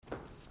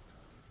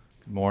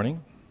Good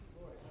morning.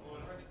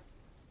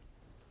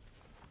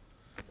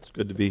 It's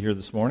good to be here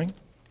this morning.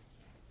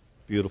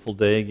 Beautiful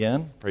day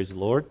again. Praise the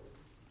Lord.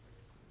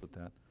 With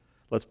that,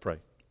 let's pray.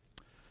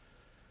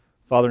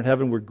 Father in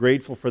heaven, we're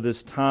grateful for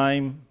this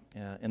time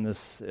in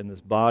this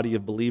body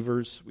of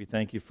believers. We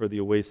thank you for the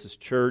Oasis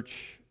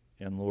Church,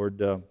 and Lord,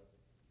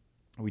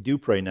 we do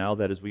pray now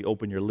that as we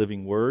open your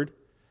living Word,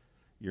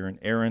 your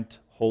inerrant,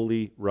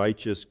 holy,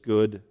 righteous,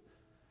 good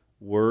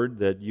Word,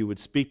 that you would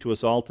speak to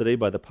us all today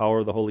by the power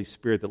of the Holy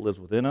Spirit that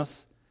lives within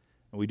us.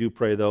 And we do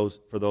pray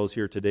for those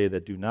here today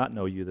that do not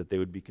know you, that they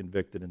would be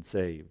convicted and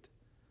saved.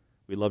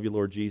 We love you,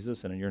 Lord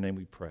Jesus, and in your name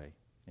we pray.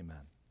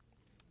 Amen.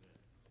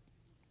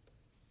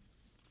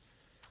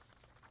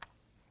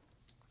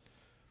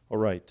 All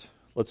right,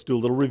 let's do a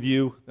little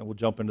review, then we'll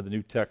jump into the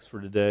new text for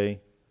today.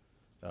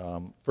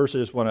 First,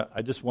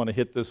 I just want to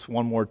hit this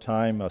one more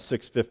time,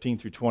 6:15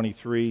 through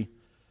 23.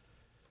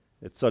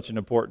 It's such an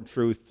important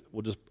truth.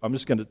 I'm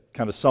just going to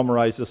kind of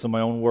summarize this in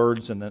my own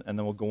words, and then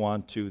we'll go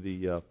on to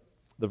the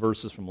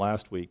verses from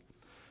last week.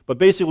 But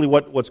basically,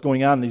 what's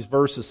going on in these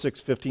verses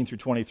 6:15 through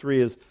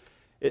 23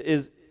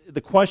 is the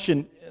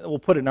question. We'll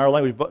put it in our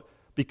language, but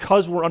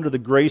because we're under the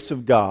grace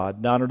of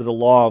God, not under the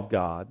law of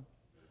God,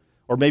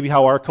 or maybe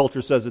how our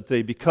culture says it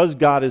today, because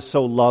God is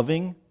so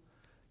loving,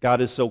 God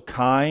is so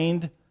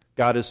kind,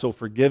 God is so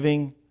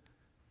forgiving,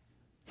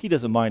 He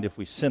doesn't mind if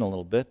we sin a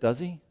little bit, does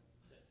He?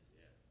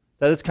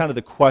 That is kind of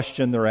the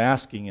question they're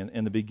asking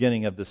in the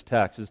beginning of this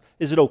text.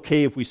 Is it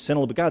okay if we sin a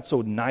little bit? God's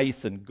so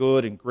nice and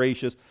good and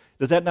gracious.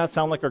 Does that not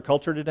sound like our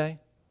culture today?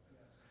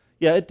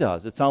 Yeah, it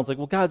does. It sounds like,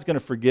 well, God's going to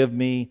forgive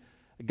me.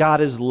 God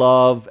is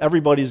love.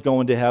 Everybody's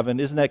going to heaven.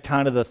 Isn't that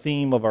kind of the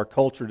theme of our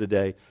culture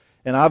today?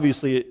 And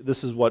obviously,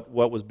 this is what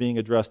was being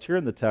addressed here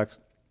in the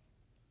text.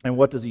 And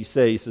what does he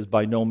say? He says,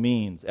 by no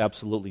means,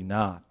 absolutely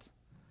not.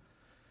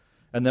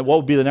 And then what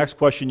would be the next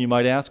question you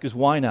might ask is,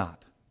 why not?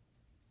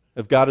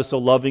 If God is so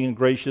loving and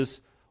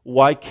gracious,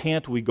 why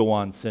can't we go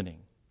on sinning?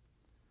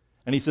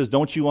 And he says,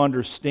 don't you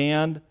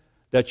understand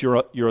that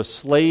you're a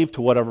slave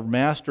to whatever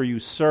master you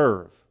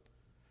serve?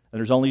 And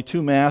there's only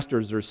two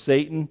masters. There's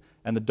Satan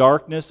and the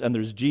darkness, and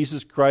there's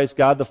Jesus Christ,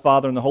 God the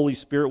Father, and the Holy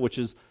Spirit, which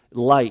is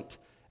light.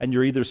 And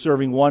you're either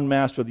serving one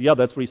master or the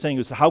other. That's what he's saying.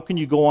 He says, how can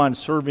you go on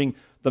serving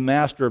the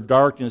master of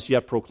darkness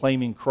yet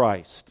proclaiming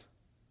Christ?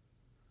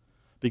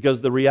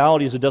 Because the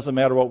reality is it doesn't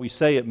matter what we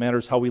say, it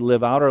matters how we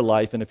live out our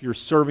life. And if you're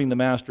serving the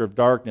master of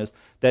darkness,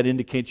 that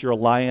indicates your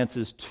alliance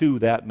is to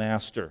that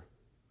master.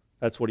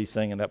 That's what he's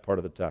saying in that part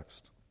of the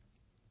text.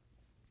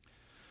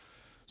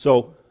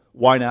 So,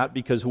 why not?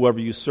 Because whoever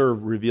you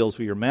serve reveals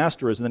who your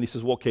master is. And then he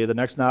says, well, okay, the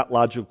next not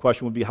logical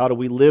question would be, how do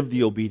we live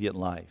the obedient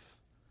life?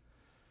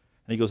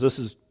 And he goes,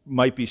 this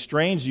might be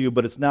strange to you,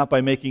 but it's not by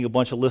making a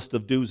bunch of lists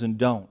of do's and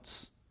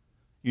don'ts.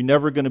 You're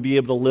never going to be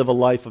able to live a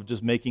life of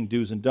just making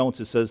do's and don'ts.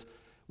 It says,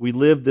 we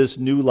live this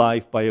new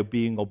life by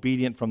being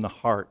obedient from the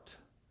heart.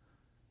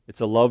 It's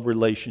a love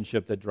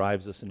relationship that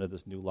drives us into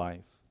this new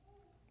life.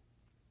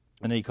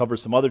 And then he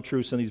covers some other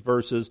truths in these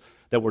verses,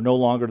 that we're no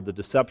longer the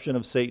deception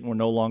of Satan. We're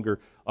no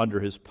longer under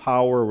his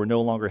power. We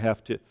no longer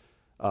have to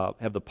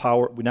have the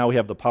power. We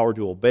have the power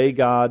to obey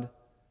God,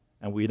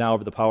 and we now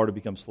have the power to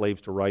become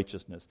slaves to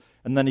righteousness.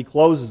 And then he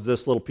closes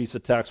this little piece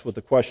of text with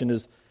the question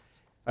is,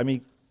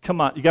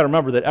 come on, you got to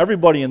remember that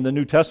everybody in the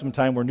New Testament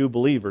time were new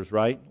believers,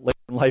 right? Later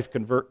in life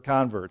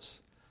converts,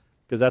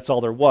 because that's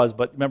all there was.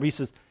 But remember, he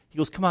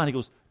goes, come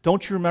on,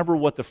 don't you remember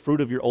what the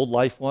fruit of your old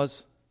life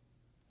was?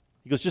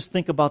 He goes, just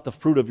think about the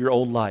fruit of your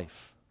old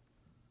life.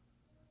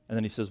 And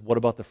then he says, what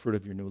about the fruit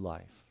of your new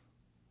life?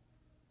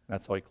 And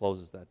that's how he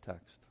closes that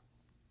text.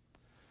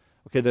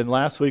 Okay, then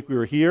last week we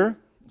were here,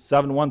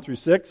 7:1 through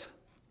 6.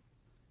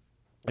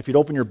 If you'd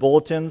open your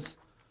bulletins,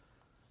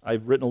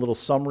 I've written a little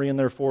summary in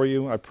there for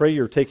you. I pray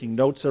you're taking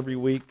notes every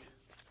week.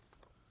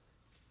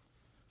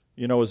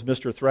 You know, as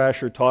Mr.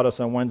 Thrasher taught us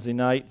on Wednesday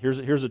night,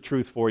 here's a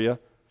truth for you,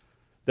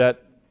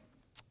 that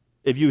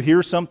if you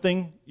hear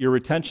something, your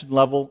retention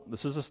level,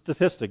 this is a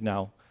statistic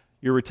now,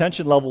 your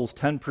retention level is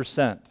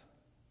 10%.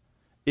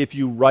 If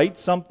you write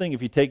something,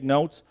 if you take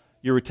notes,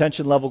 your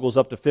retention level goes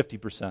up to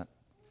 50%.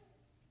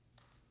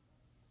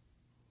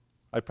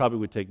 I probably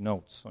would take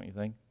notes, don't you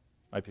think?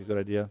 Might be a good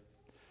idea.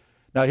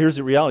 Now, here's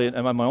the reality,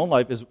 and my own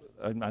life is,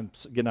 I'm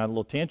getting on a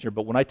little tangent here,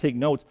 but when I take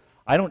notes,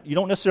 you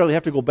don't necessarily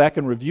have to go back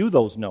and review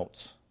those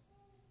notes.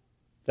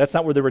 That's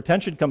not where the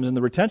retention comes in.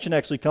 The retention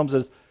actually comes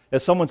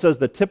as someone says,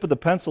 the tip of the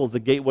pencil is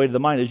the gateway to the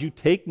mind. As you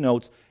take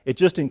notes, it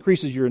just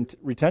increases your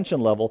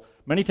retention level.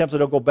 Many times I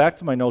don't go back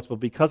to my notes, but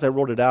because I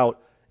wrote it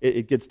out,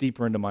 it gets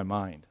deeper into my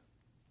mind.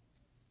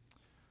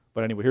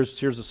 But anyway,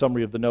 here's a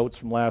summary of the notes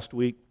from last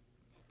week.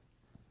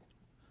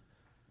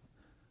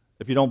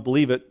 If you don't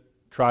believe it,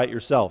 try it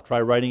yourself. Try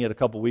writing it a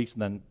couple weeks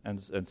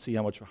and see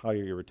how much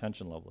higher your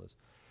retention level is.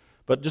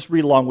 But just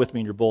read along with me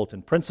in your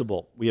bulletin.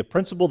 Principle. We have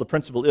principle, the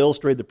principle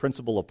illustrated, the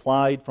principle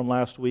applied from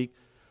last week.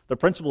 The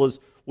principle is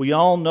we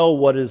all know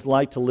what it is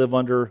like to live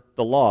under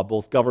the law,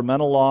 both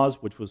governmental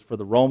laws, which was for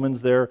the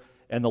Romans there,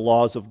 and the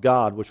laws of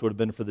God, which would have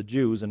been for the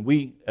Jews. And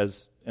we,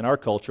 as in our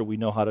culture, we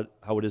know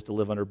how it is to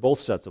live under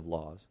both sets of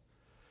laws.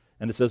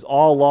 And it says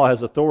all law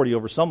has authority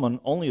over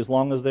someone only as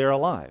long as they are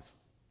alive.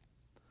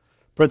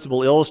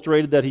 Principle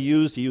illustrated that he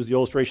used the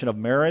illustration of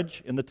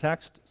marriage in the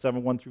text,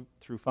 7:1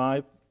 through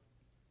 5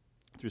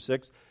 through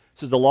 6. It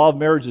says the law of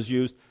marriage is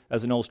used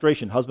as an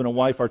illustration. Husband and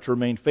wife are to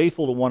remain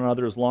faithful to one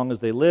another as long as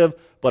they live,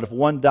 but if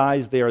one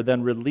dies, they are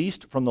then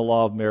released from the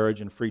law of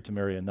marriage and free to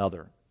marry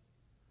another.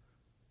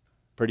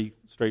 Pretty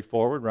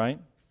straightforward, right?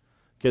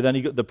 Okay,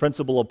 then the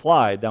principle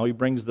applied. Now he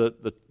brings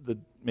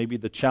maybe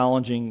the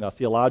challenging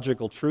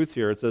theological truth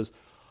here. It says,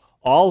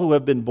 all who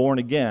have been born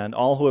again,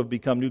 all who have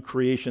become new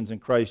creations in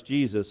Christ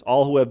Jesus,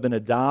 all who have been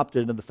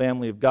adopted into the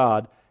family of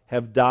God,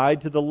 have died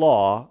to the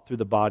law through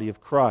the body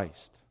of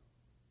Christ.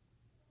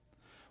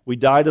 We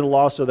die to the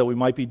law so that we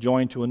might be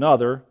joined to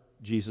another,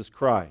 Jesus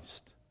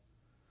Christ.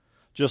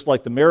 Just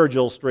like the marriage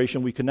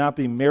illustration, we cannot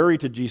be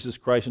married to Jesus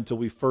Christ until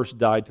we first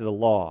died to the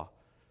law.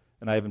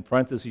 And I have in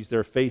parentheses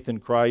there, faith in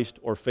Christ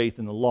or faith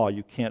in the law.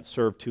 You can't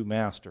serve two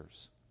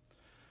masters.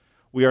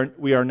 We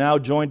are now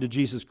joined to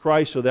Jesus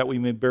Christ so that we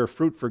may bear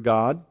fruit for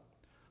God,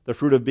 the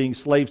fruit of being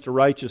slaves to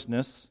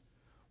righteousness.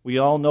 We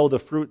all know the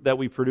fruit that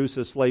we produce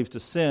as slaves to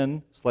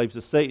sin, slaves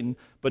to Satan,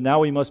 but now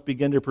we must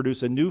begin to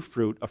produce a new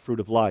fruit, a fruit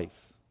of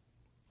life.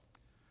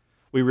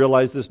 We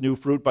realize this new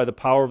fruit by the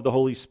power of the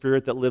Holy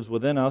Spirit that lives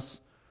within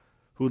us,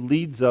 who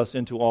leads us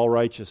into all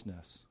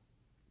righteousness.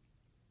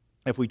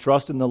 If we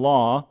trust in the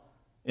law,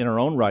 in our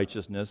own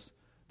righteousness,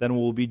 then we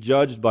will be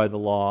judged by the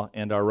law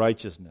and our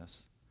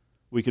righteousness.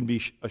 We can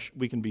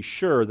be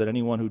sure that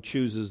anyone who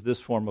chooses this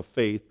form of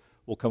faith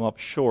will come up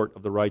short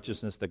of the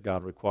righteousness that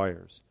God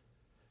requires.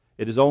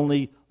 It is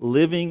only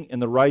living in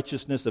the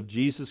righteousness of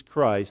Jesus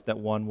Christ that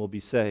one will be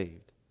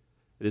saved.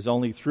 It is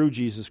only through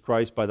Jesus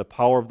Christ, by the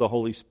power of the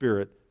Holy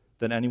Spirit,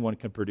 that anyone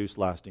can produce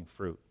lasting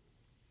fruit.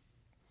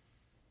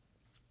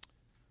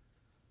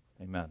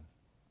 Amen.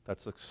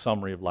 That's a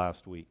summary of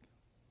last week.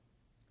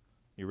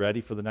 You ready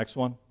for the next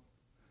one?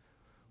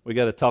 We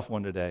got a tough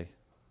one today.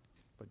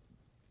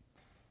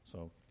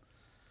 So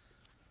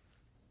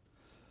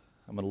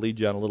I'm going to lead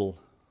you on a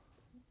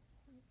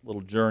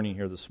little journey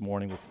here this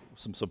morning with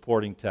some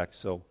supporting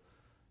text. So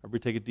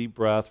everybody take a deep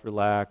breath,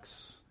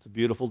 relax. It's a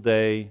beautiful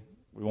day.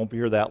 We won't be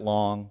here that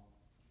long.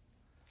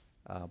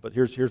 But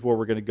here's where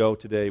we're going to go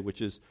today,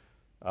 which is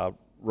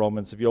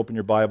Romans. If you open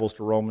your Bibles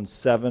to Romans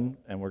 7,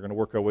 and we're going to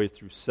work our way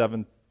through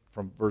 7,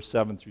 from verse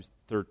 7 through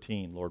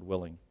 13, Lord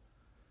willing.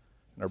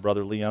 And our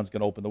brother Leon's going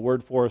to open the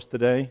Word for us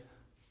today.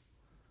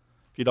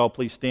 If you'd all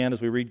please stand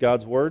as we read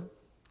God's Word.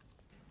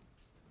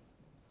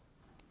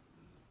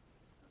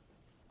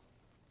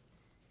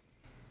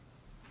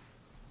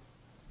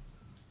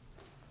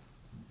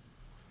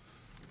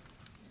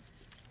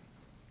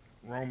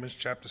 Romans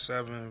chapter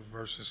 7,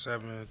 verses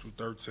 7 through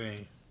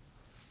 13.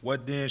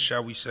 What then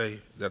shall we say?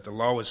 That the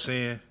law is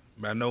sin?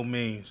 By no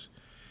means.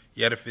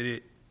 Yet if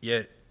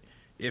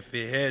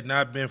it had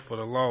not been for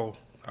the law,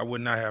 I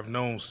would not have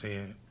known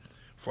sin.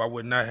 For I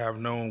would not have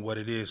known what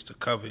it is to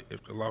covet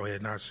if the law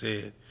had not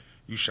said,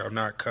 you shall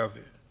not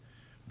covet.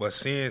 But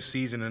sin,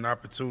 seizing an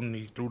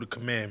opportunity through the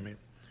commandment,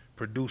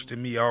 produced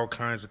in me all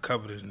kinds of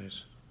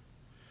covetousness.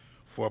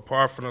 For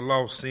apart from the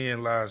law,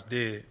 sin lies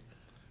dead.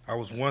 I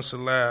was once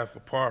alive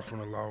apart from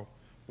the law,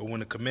 but when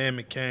the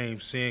commandment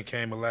came, sin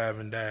came alive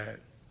and died.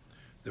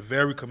 The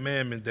very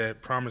commandment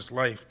that promised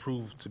life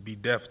proved to be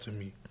death to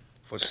me.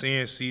 For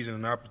sin, seizing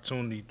an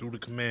opportunity through the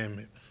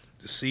commandment,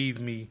 deceived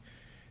me,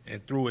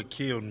 and through it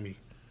killed me.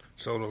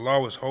 So the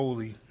law is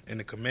holy, and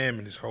the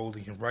commandment is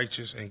holy and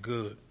righteous and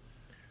good.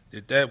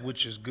 Did that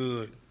which is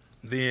good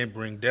then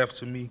bring death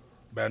to me?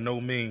 By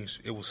no means.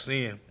 It was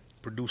sin,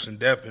 producing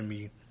death in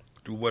me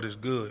through what is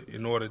good,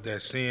 in order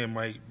that sin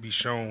might be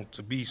shown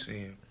to be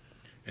sin,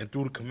 and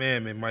through the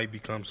commandment might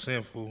become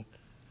sinful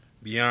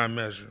beyond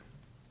measure.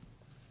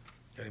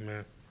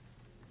 Amen.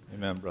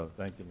 Amen, brother.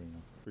 Thank you, Lena.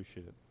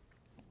 Appreciate it.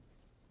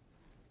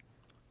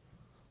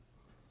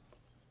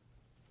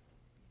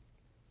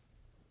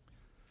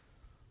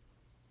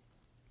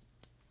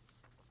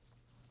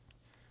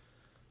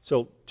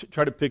 So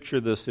try to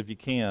picture this if you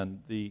can,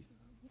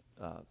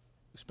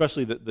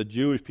 especially the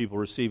Jewish people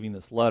receiving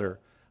this letter.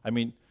 I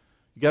mean,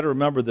 you got to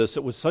remember this.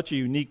 It was such a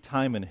unique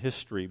time in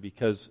history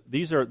because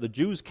the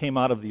Jews came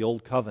out of the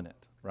old covenant,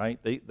 right?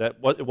 It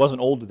wasn't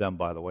old to them,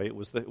 by the way. It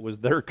was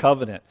their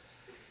covenant.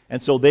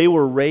 And so they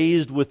were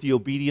raised with the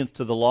obedience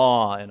to the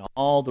law and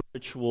all the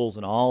rituals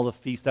and all the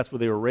feasts. That's what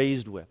they were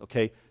raised with,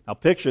 okay? Now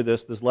picture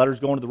this. This letter's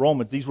going to the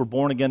Romans. These were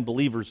born-again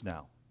believers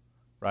now,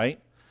 right?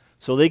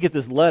 So they get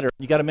this letter.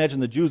 You got to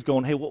imagine the Jews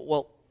going, hey,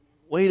 well,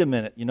 wait a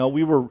minute. You know,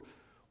 we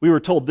were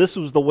told this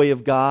was the way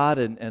of God,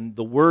 and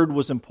the Word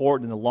was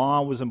important, and the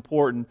law was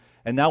important,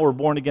 and now we're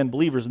born-again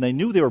believers. And they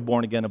knew they were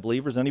born-again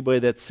believers. Anybody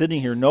that's sitting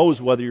here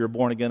knows whether you're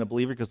born-again a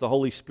believer because the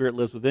Holy Spirit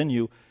lives within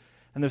you.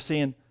 And they're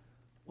saying,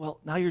 well,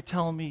 now you're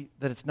telling me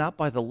that it's not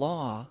by the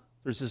law.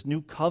 There's this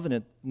new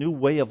covenant, new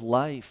way of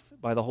life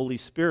by the Holy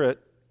Spirit.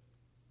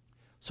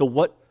 So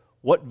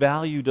what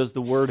value does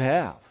the Word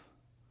have?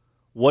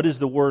 What is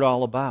the Word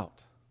all about?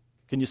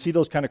 Can you see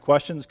those kind of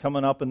questions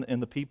coming up in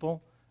the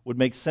people? Would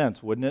make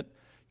sense, wouldn't it?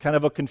 Kind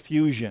of a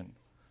confusion.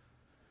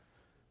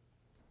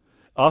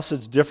 Us,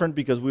 it's different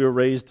because we were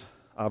raised,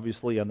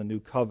 obviously, on the new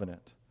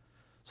covenant.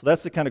 So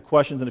that's the kind of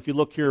questions. And if you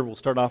look here, we'll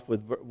start off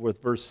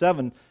with verse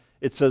 7.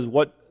 It says,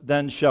 what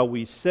then shall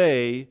we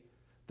say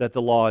that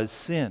the law is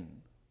sin?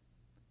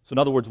 So in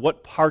other words,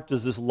 what part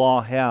does this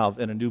law have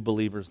in a new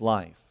believer's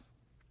life?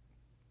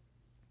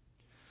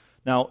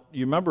 Now,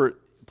 you remember,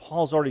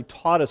 Paul's already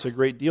taught us a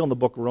great deal in the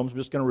book of Romans. I'm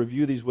just going to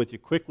review these with you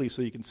quickly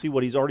so you can see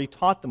what he's already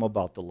taught them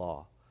about the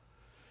law.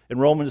 In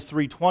Romans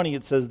 3:20,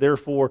 it says,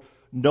 therefore,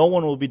 no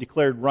one will be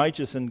declared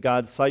righteous in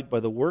God's sight by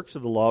the works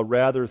of the law.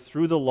 Rather,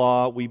 through the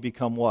law, we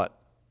become what?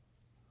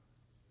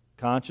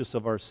 Conscious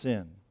of our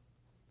sin.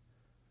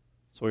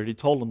 So he already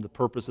told them the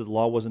purpose of the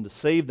law wasn't to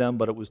save them,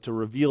 but it was to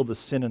reveal the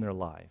sin in their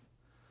life.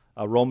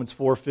 Romans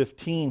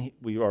 4:15,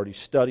 we already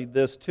studied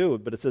this too,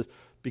 but it says,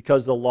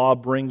 because the law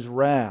brings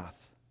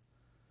wrath,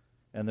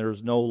 and there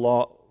is no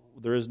law,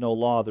 there is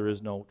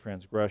no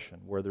transgression.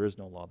 Where there is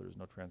no law, there is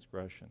no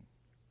transgression.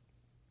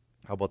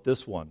 How about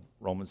this one?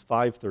 Romans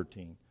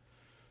 5:13.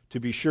 To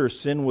be sure,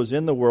 sin was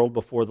in the world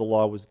before the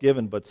law was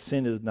given, but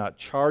sin is not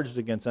charged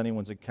against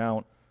anyone's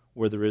account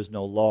where there is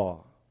no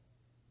law.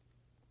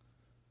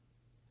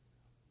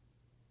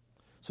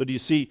 So do you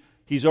see,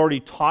 he's already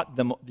taught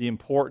them the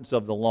importance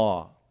of the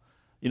law.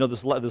 You know,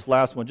 this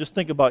last one, just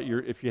think about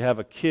if you have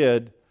a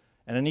kid,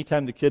 and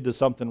anytime the kid does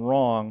something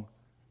wrong,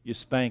 you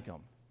spank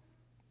them.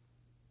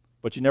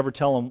 But you never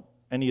tell them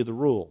any of the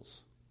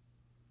rules.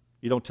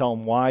 You don't tell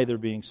them why they're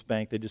being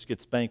spanked. They just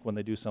get spanked when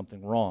they do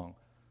something wrong.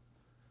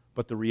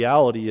 But the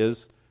reality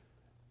is,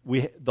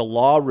 the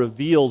law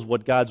reveals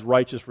what God's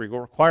righteous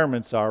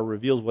requirements are,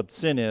 reveals what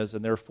sin is,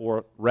 and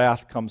therefore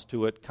wrath comes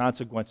to it,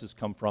 consequences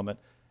come from it,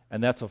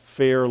 and that's a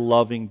fair,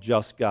 loving,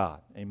 just God.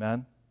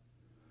 Amen?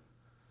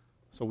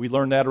 So we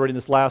learned that already in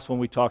this last one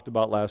we talked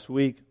about last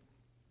week,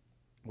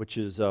 which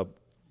is,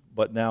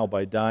 but now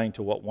by dying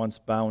to what once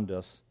bound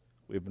us,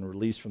 we have been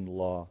released from the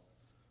law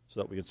so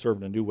that we can serve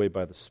in a new way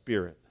by the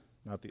Spirit,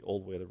 not the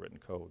old way of the written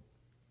code.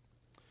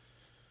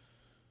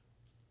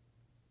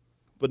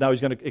 But now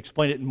he's going to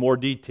explain it in more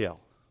detail.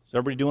 Is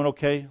everybody doing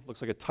okay?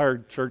 Looks like a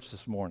tired church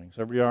this morning. Is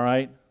everybody all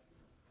right?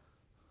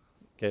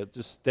 Okay,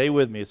 just stay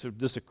with me. It's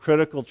just a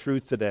critical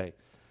truth today.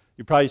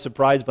 You're probably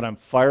surprised, but I'm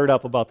fired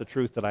up about the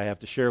truth that I have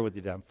to share with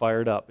you today. I'm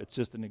fired up.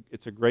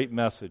 It's a great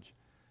message.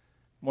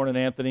 Morning,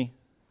 Anthony.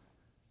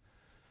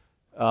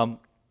 And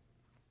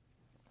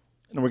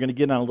we're going to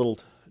get on a little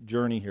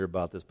journey here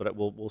about this, but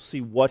we'll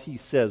see what he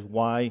says,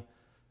 why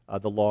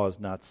the law is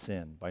not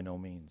sin, by no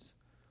means.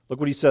 Look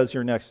what he says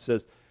here next. He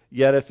says,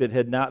 yet if it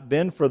had not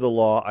been for the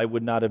law, I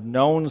would not have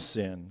known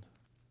sin.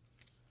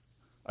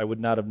 I would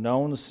not have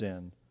known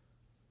sin,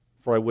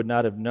 for I would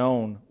not have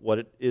known what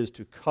it is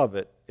to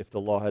covet if the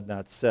law had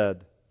not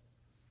said,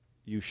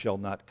 you shall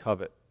not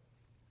covet.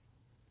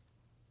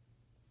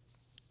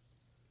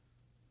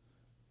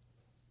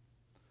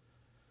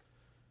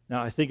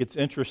 Now, I think it's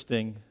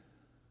interesting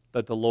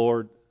that the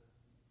Lord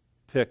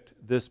picked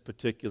this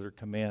particular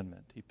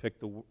commandment. He picked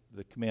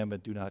the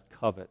commandment, do not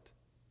covet,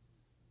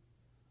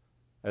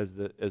 as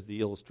the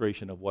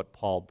illustration of what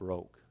Paul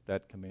broke,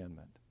 that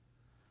commandment.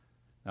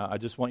 Now, I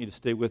just want you to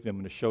stay with me. I'm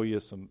going to show you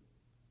some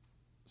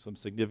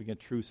significant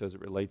truths as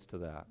it relates to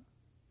that.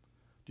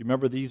 Do you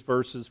remember these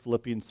verses,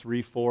 Philippians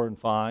 3, 4, and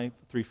 5,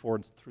 3, 4,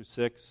 and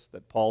 6,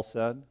 that Paul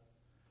said?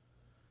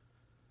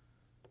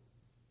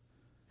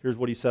 Here's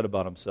what he said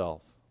about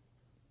himself.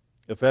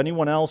 If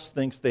anyone else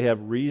thinks they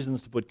have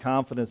reasons to put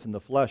confidence in the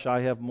flesh,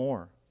 I have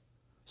more.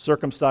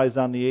 Circumcised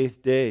on the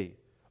 8th day,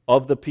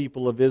 of the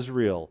people of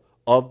Israel,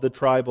 of the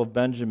tribe of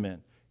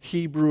Benjamin,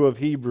 Hebrew of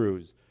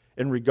Hebrews,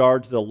 in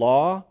regard to the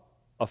law,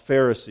 a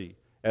Pharisee.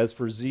 As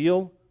for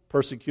zeal,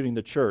 persecuting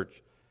the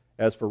church.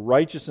 As for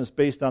righteousness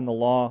based on the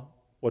law,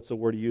 what's the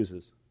word he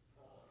uses?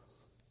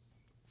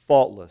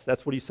 Faultless.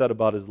 That's what he said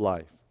about his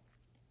life.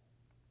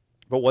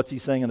 But what's he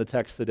saying in the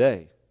text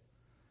today?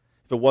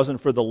 If it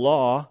wasn't for the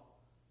law,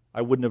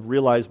 I wouldn't have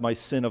realized my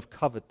sin of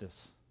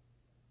covetousness.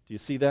 Do you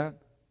see that?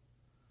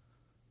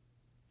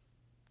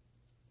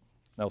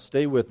 Now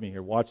stay with me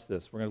here. Watch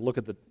this. We're going to look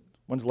at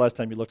when's the last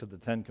time you looked at the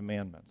Ten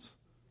Commandments?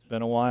 It's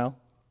been a while?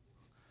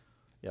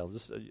 Yeah,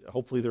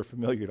 hopefully they're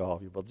familiar to all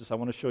of you, but I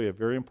want to show you a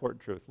very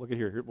important truth. Look at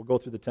here. We'll go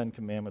through the Ten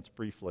Commandments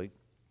briefly.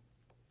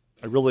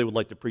 I really would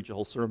like to preach a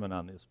whole sermon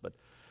on this,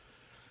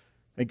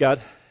 and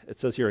God, it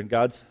says here, and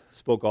God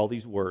spoke all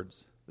these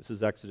words. This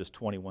is Exodus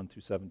 21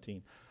 through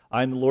 17.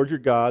 I am the Lord your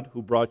God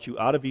who brought you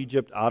out of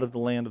Egypt, out of the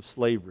land of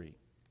slavery.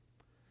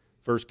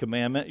 First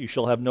commandment, you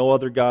shall have no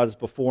other gods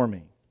before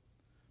me.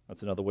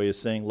 That's another way of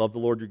saying, love the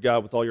Lord your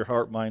God with all your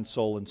heart, mind,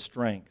 soul, and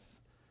strength.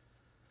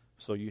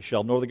 So you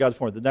shall know the gods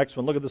before me. The next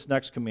one, look at this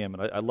next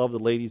commandment. I love the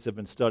ladies have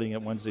been studying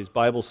at Wednesday's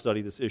Bible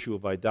study this issue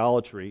of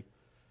idolatry.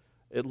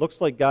 It looks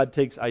like God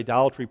takes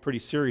idolatry pretty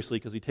seriously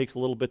because he takes a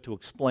little bit to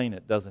explain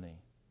it, doesn't he?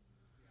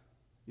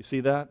 You see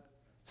that?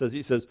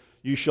 He says,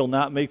 you shall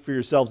not make for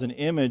yourselves an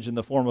image in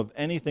the form of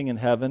anything in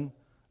heaven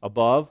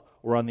above,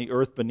 or on the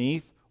earth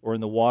beneath, or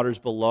in the waters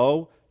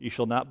below. You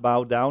shall not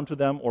bow down to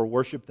them or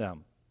worship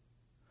them.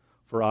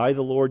 For I,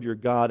 the Lord your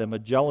God, am a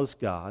jealous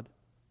God,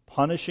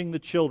 punishing the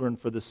children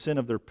for the sin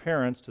of their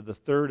parents to the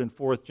third and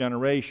fourth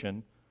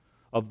generation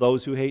of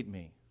those who hate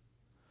me,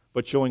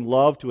 but showing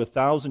love to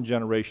 1,000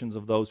 generations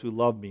of those who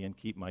love me and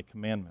keep my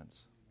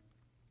commandments.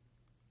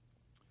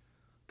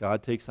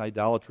 God takes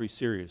idolatry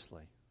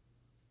seriously.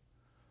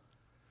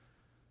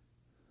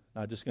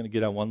 Now, I'm just going to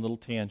get on one little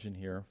tangent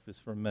here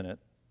just for a minute.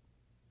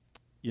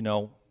 You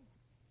know,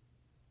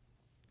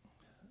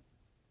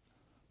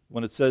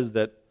 when it says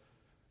that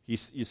you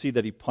see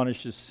that he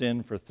punishes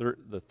sin for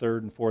the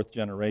third and fourth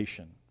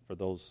generation for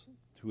those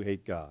who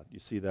hate God. You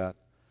see that?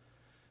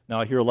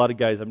 Now, I hear a lot of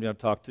guys, I'm going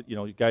to talk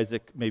to, guys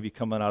that may be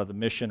coming out of the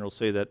mission will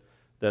say that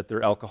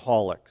they're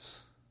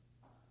alcoholics.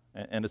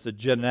 And it's a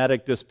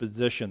genetic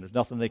disposition. There's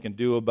nothing they can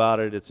do about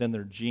it. It's in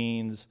their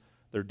genes.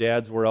 Their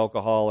dads were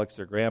alcoholics.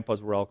 Their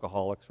grandpas were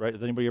alcoholics, right?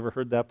 Has anybody ever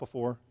heard that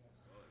before?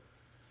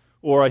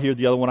 Or I hear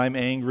the other one, I'm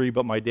angry,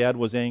 but my dad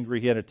was angry.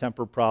 He had a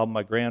temper problem.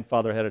 My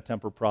grandfather had a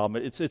temper problem.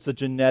 It's a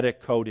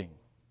genetic coding.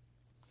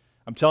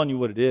 I'm telling you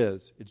what it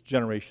is. It's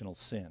generational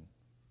sin.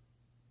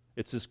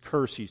 It's this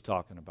curse he's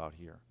talking about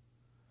here.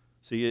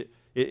 See,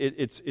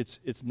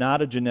 it's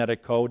not a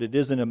genetic code. It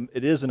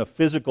isn't a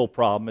physical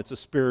problem. It's a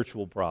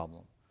spiritual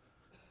problem.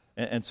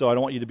 And so I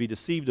don't want you to be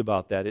deceived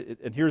about that.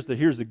 And here's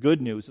the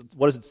good news.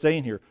 What is it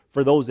saying here?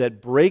 For those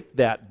that break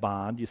that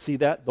bond, you see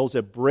that? Those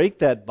that break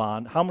that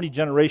bond, how many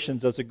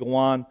generations does it go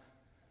on?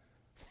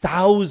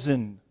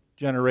 1,000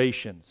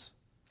 generations.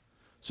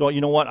 So you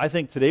know what? I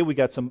think today we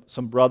got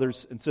some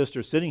brothers and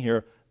sisters sitting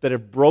here that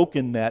have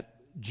broken that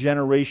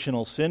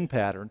generational sin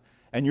pattern,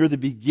 and you're the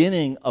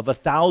beginning of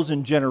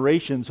 1,000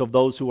 generations of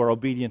those who are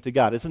obedient to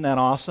God. Isn't that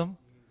awesome?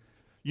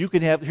 You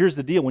can have, here's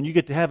the deal, when you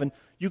get to heaven,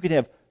 you can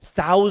have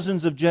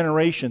thousands of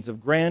generations of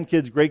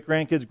grandkids,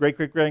 great-grandkids,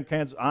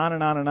 great-great-grandkids, on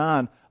and on and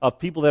on, of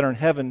people that are in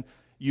heaven.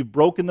 You've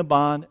broken the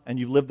bond, and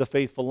you've lived a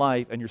faithful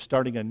life, and you're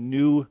starting a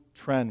new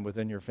trend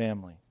within your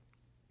family.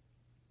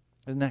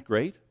 Isn't that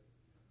great?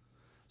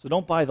 So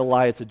don't buy the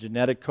lie it's a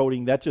genetic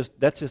coding. That's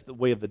just the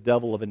way of the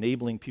devil of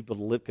enabling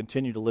people to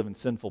continue to live in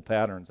sinful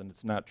patterns, and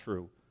it's not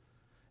true.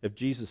 If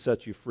Jesus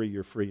sets you free,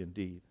 you're free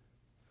indeed.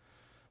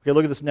 Okay,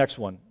 look at this next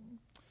one.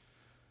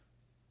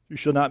 You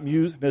shall not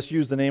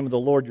misuse the name of the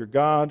Lord your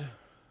God,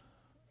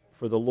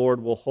 for the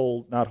Lord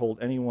will not hold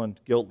anyone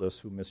guiltless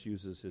who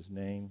misuses his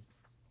name.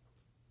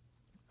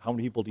 How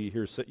many people do you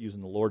hear using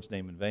the Lord's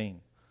name in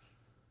vain?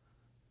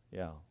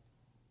 Yeah.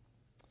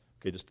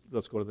 Okay,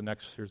 let's go to the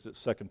next. Here's the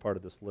second part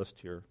of this list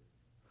here.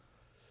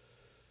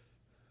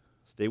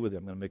 Stay with me.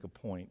 I'm going to make a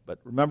point. But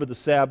remember the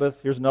Sabbath.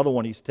 Here's another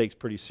one he takes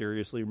pretty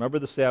seriously. Remember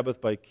the Sabbath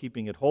by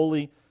keeping it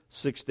holy.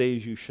 6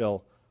 days you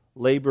shall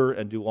labor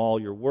and do all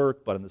your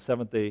work, but on the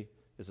seventh day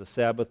is a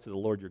Sabbath to the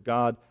Lord your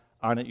God.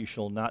 On it you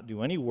shall not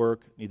do any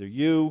work, neither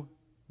you,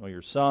 nor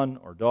your son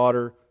or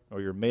daughter,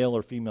 nor your male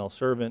or female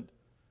servant,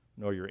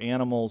 nor your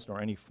animals, nor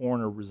any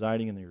foreigner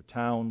residing in your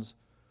towns.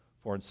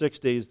 For in 6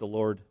 days the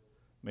Lord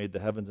made the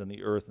heavens and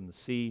the earth and the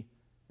sea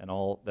and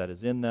all that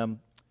is in them,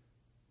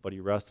 but he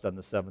rested on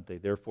the seventh day.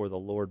 Therefore the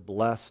Lord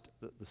blessed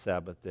the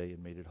Sabbath day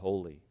and made it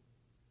holy.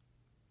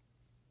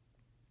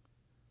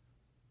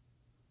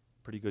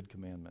 Pretty good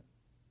commandment.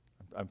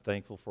 I'm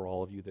thankful for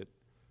all of you that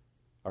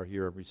are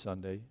here every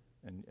Sunday,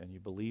 and you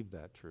believe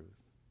that truth.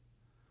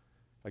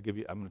 I'm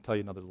going to tell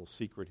you another little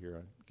secret here.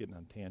 I'm getting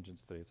on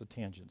tangents today. It's a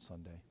tangent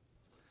Sunday.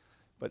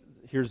 But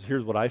here's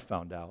what I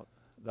found out.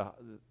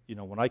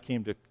 When I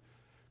came to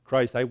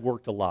Christ, I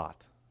worked a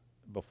lot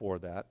before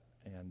that,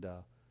 and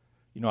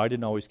I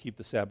didn't always keep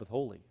the Sabbath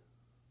holy.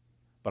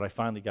 But I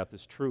finally got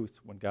this truth.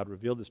 When God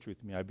revealed this truth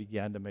to me, I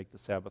began to make the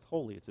Sabbath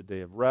holy. It's a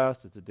day of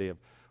rest. It's a day of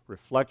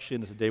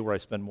reflection. It's a day where I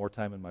spend more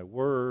time in my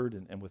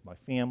Word and with my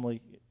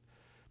family.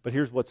 But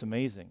here's what's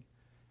amazing,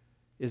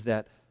 is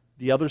that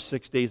the other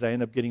 6 days I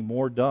end up getting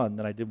more done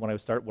than I did when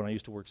I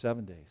used to work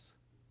 7 days.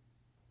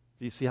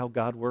 Do you see how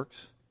God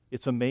works?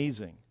 It's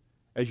amazing.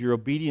 As you're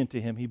obedient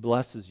to Him, He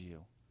blesses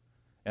you.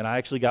 And I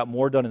actually got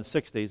more done in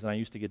 6 days than I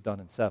used to get done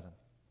in 7.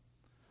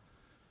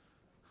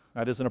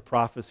 That isn't a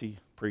prophecy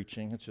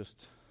preaching. It's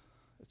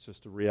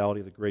just a reality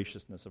of the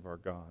graciousness of our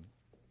God.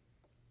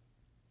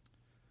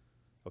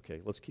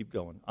 Okay, let's keep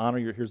going.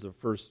 Here's the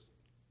first,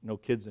 no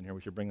kids in here.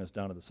 We should bring this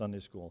down to the Sunday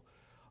school.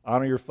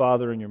 Honor your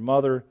father and your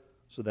mother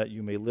so that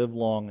you may live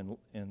long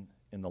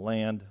in the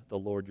land the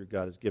Lord your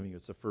God is giving you.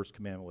 It's the first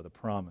commandment with a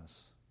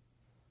promise.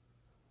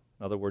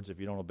 In other words, if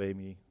you don't obey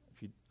me,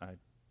 if you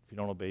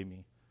don't obey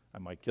me, I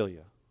might kill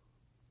you.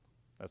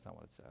 That's not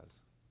what it says.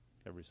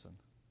 Everything.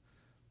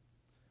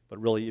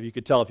 But really, if you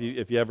could tell,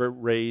 if you ever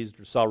raised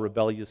or saw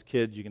rebellious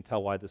kids, you can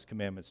tell why this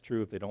commandment's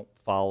true. If they don't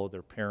follow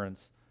their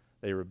parents,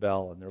 they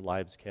rebel, and their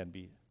lives can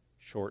be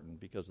shortened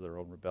because of their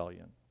own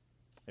rebellion.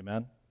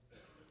 Amen?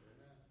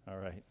 All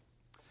right.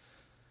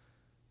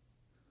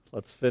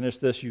 Let's finish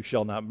this. You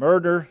shall not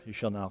murder. You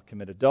shall not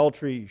commit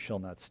adultery. You shall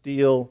not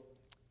steal.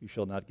 You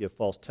shall not give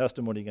false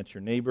testimony against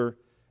your neighbor.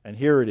 And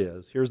here it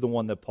is. Here's the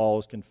one that Paul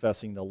is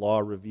confessing the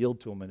law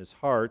revealed to him in his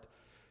heart.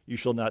 You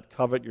shall not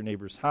covet your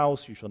neighbor's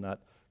house. You shall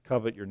not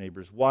covet your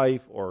neighbor's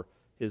wife or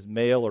his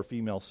male or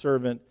female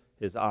servant,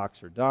 his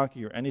ox or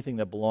donkey, or anything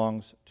that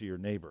belongs to your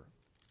neighbor.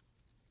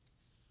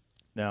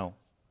 Now,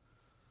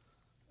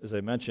 as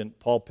I mentioned,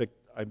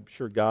 I'm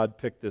sure God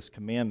picked this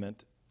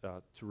commandment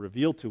to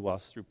reveal to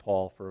us through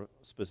Paul for a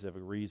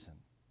specific reason.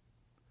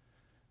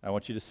 I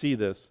want you to see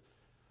this.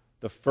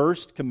 The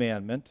first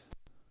commandment,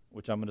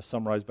 which I'm going to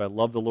summarize by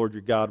love the Lord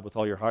your God with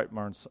all your heart,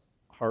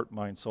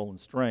 mind, soul, and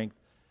strength,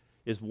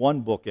 is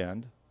one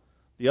bookend.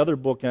 The other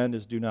bookend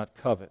is do not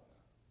covet.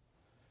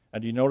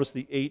 And you notice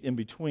the 8 in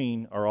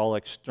between are all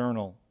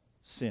external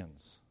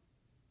sins.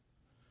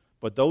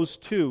 But those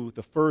two,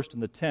 the first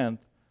and the 10th,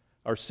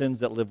 are sins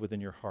that live within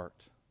your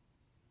heart.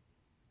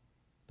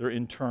 They're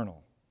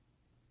internal.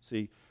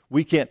 See,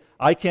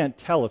 I can't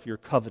tell if you're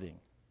coveting.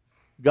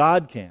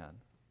 God can.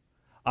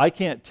 I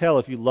can't tell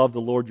if you love the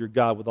Lord your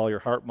God with all your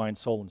heart, mind,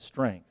 soul, and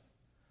strength.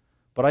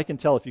 But I can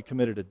tell if you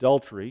committed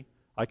adultery.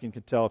 I can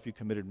tell if you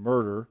committed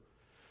murder.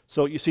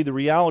 So you see, the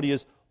reality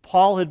is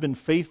Paul had been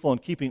faithful in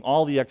keeping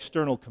all the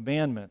external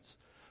commandments.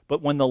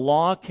 But when the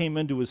law came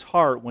into his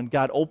heart, when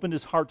God opened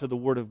his heart to the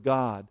Word of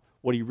God,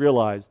 what he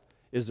realized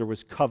is there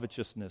was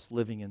covetousness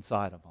living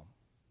inside of him.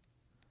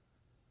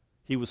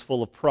 He was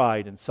full of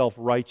pride and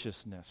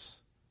self-righteousness.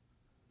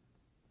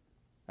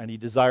 And he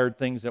desired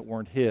things that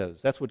weren't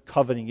his. That's what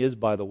coveting is,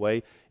 by the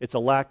way. It's a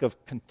lack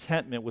of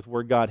contentment with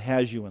where God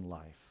has you in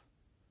life.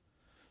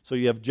 So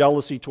you have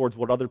jealousy towards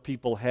what other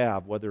people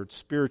have, whether it's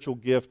spiritual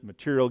gift,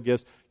 material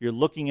gifts. You're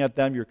looking at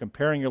them, you're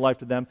comparing your life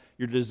to them,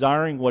 you're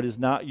desiring what is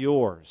not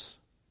yours.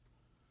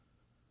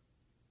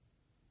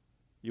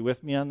 You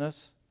with me on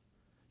this?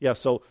 Yeah,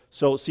 so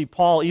see,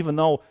 Paul, even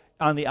though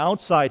on the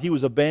outside he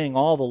was obeying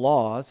all the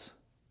laws,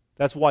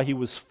 that's why he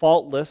was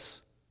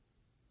faultless,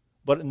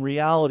 but in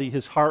reality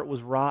his heart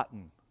was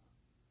rotten.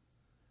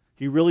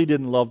 He really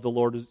didn't love the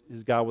Lord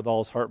his God with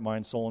all his heart,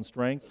 mind, soul, and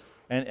strength,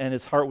 and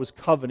his heart was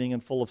coveting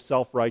and full of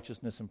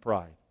self-righteousness and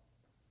pride.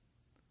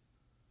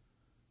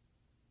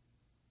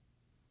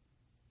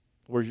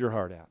 Where's your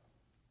heart at?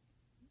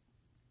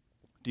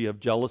 Do you have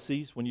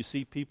jealousies when you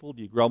see people?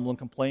 Do you grumble and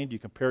complain? Do you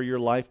compare your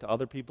life to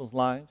other people's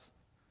lives?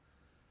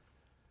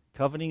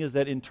 Coveting is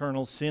that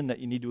internal sin that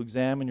you need to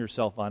examine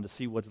yourself on to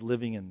see what's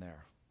living in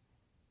there.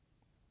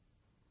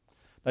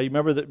 Now, you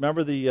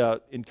remember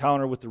the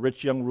encounter with the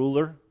rich young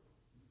ruler?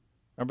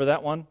 Remember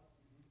that one?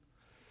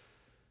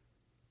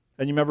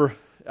 And you remember,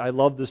 I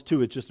love this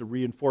too, it's just a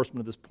reinforcement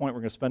of this point.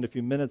 We're going to spend a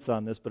few minutes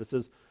on this, but it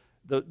says,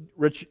 the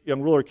rich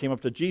young ruler came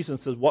up to Jesus and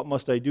says, "What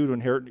must I do to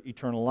inherit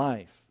eternal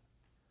life?"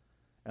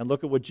 And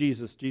look at what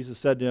Jesus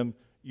said to him,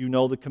 "You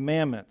know the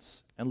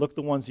commandments." And look at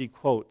the ones he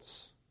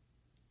quotes.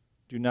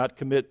 Do not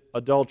commit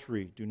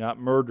adultery, do not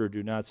murder,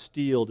 do not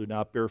steal, do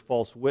not bear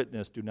false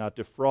witness, do not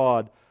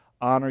defraud,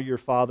 honor your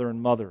father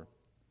and mother.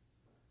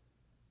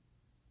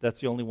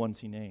 That's the only ones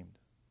he named.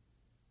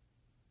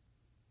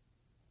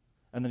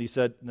 And then he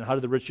said, and how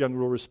did the rich young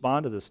ruler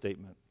respond to this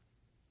statement?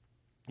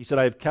 He said,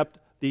 "I have kept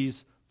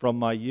these from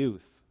my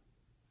youth."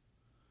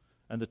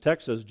 And the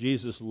text says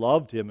Jesus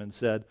loved him and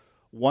said,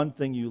 "One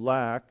thing you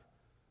lack,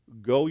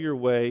 go your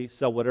way,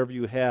 sell whatever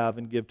you have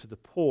and give to the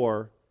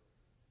poor,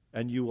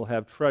 and you will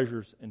have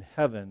treasures in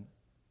heaven,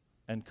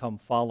 and come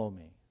follow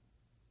me."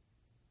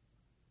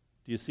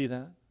 Do you see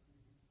that?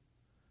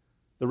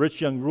 The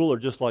rich young ruler,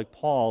 just like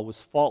Paul, was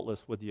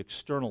faultless with the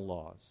external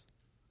laws.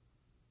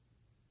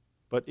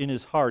 But in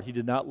his heart, he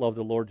did not love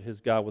the Lord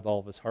his God with all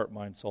of his heart,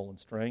 mind, soul, and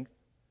strength.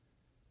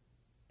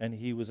 And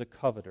he was a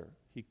coveter.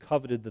 He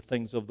coveted the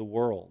things of the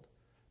world.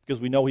 Because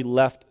we know he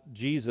left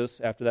Jesus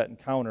after that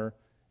encounter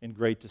in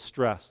great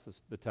distress,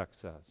 the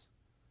text says.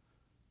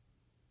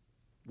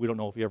 We don't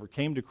know if he ever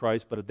came to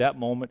Christ, but at that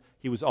moment,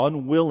 he was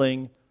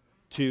unwilling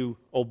to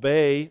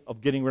obey, of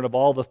getting rid of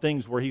all the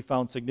things where he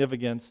found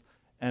significance,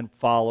 and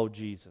follow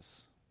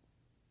Jesus.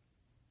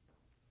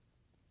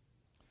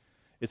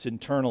 It's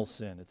internal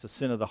sin. It's a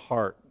sin of the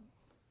heart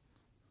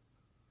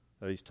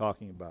that he's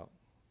talking about.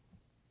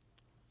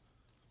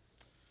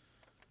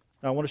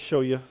 Now I want to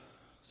show you.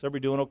 Is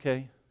everybody doing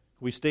okay? Can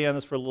we stay on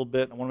this for a little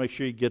bit? I want to make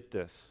sure you get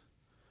this.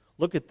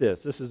 Look at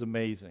this. This is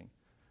amazing.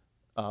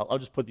 I'll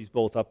just put these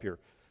both up here.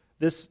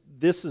 This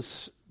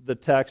is the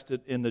text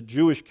in the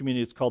Jewish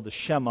community. It's called the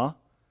Shema,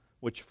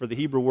 which for the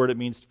Hebrew word it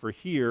means for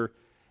hear.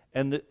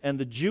 And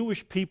the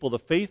Jewish people, the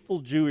faithful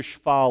Jewish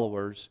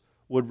followers,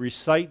 would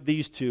recite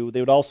these two.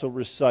 They would also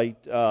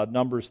recite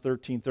Numbers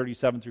 13,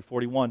 37 through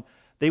 41.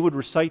 They would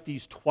recite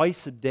these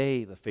twice a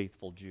day, the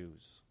faithful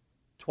Jews.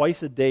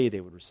 Twice a day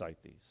they would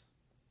recite these.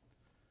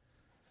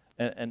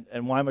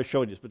 And why am I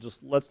showing this? But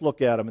just let's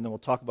look at them, and then we'll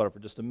talk about it for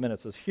just a minute.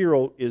 It says, "Hear,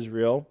 O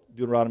Israel,"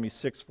 Deuteronomy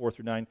 6, 4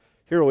 through 9.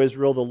 "Hear, O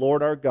Israel, the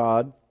Lord our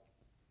God,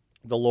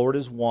 the Lord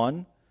is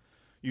one.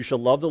 You shall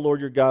love the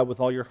Lord your God with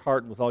all your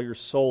heart and with all your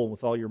soul and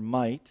with all your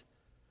might.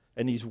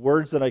 And these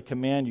words that I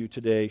command you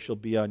today shall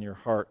be on your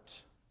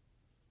heart."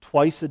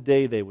 Twice a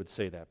day they would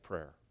say that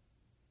prayer.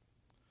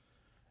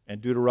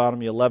 And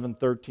Deuteronomy 11,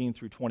 13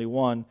 through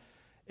 21.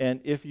 "And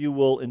if you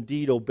will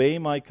indeed obey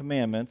my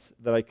commandments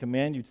that I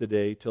command you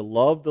today, to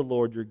love the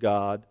Lord your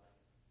God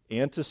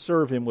and to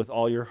serve him with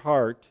all your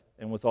heart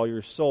and with all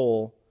your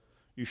soul,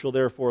 you shall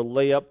therefore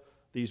lay up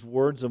these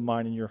words of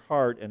mine in your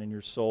heart and in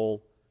your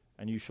soul,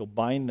 and you shall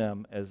bind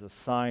them as a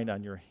sign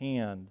on your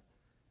hand,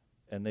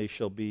 and they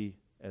shall be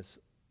as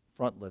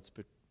frontlets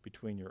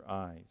between your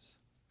eyes.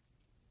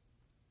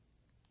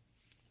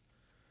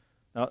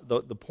 Now,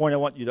 the point I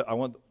want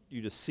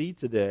you to see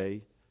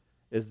today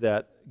is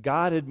that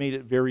God had made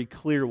it very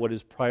clear what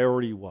his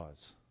priority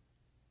was.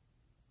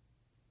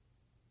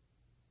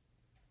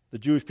 The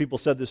Jewish people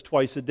said this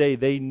twice a day.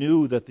 They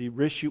knew that the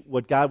issue,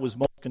 what God was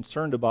most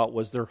concerned about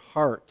was their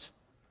heart,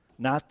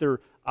 not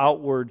their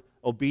outward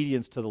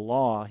obedience to the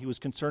law. He was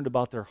concerned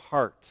about their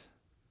heart.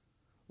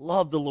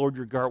 Love the Lord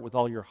your God with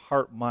all your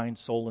heart, mind,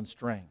 soul, and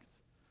strength.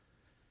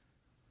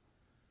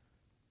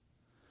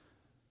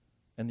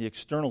 And the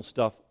external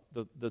stuff,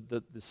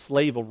 the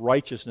slave of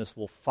righteousness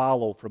will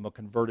follow from a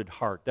converted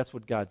heart. That's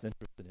what God's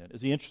interested in.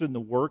 Is he interested in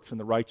the works and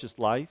the righteous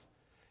life?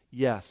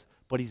 Yes.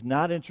 But he's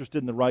not interested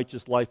in the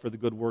righteous life or the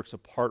good works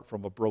apart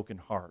from a broken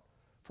heart,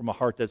 from a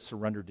heart that's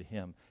surrendered to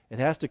him. It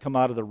has to come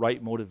out of the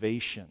right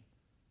motivation.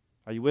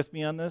 Are you with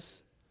me on this?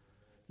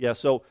 Yeah,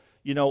 so,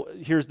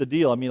 here's the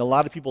deal. I mean, a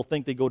lot of people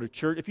think they go to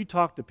church. If you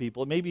talk to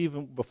people, maybe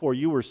even before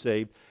you were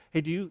saved,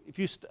 hey,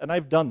 and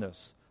I've done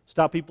this,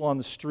 stop people on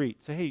the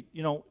street, say, hey,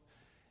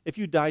 if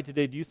you died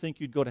today, do you think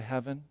you'd go to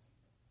heaven?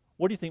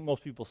 What do you think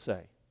most people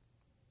say?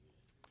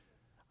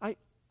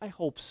 I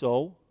hope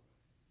so.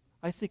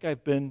 I think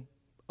I've been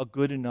a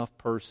good enough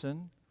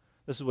person.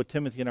 This is what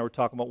Timothy and I were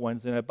talking about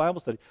Wednesday night Bible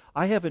study.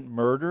 I haven't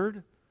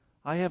murdered.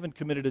 I haven't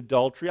committed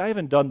adultery. I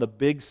haven't done the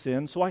big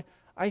sin. So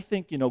I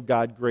think,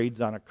 God grades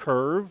on a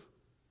curve.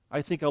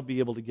 I think I'll be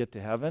able to get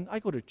to heaven. I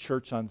go to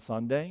church on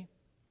Sunday,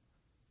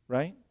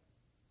 right?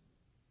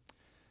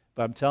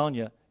 But I'm telling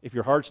you, if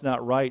your heart's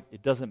not right,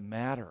 it doesn't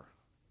matter.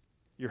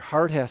 Your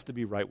heart has to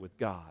be right with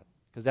God,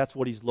 because that's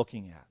what he's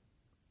looking at.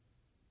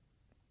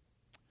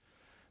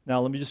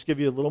 Now, let me just give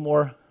you a little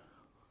more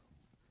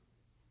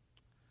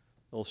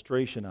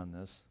illustration on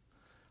this.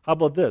 How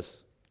about this?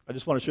 I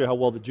just want to show you how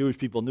well the Jewish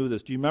people knew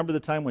this. Do you remember the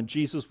time when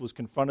Jesus was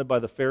confronted by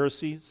the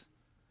Pharisees?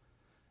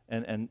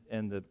 And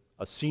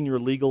a senior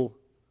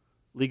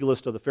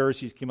legalist of the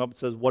Pharisees came up and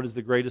says, what is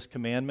the greatest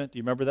commandment? Do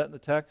you remember that in the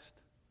text?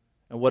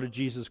 And what did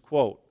Jesus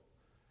quote?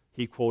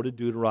 He quoted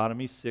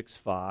Deuteronomy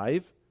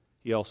 6:5.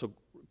 He also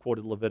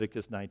quoted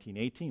Leviticus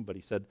 19:18, but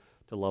he said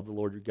to love the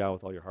Lord your God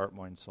with all your heart,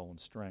 mind, soul, and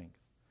strength.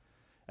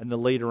 And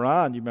then later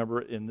on, you remember,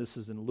 and this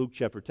is in Luke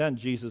chapter 10,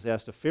 Jesus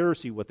asked a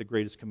Pharisee what the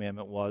greatest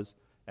commandment was,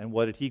 and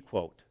what did he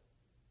quote?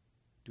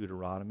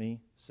 Deuteronomy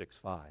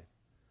 6:5.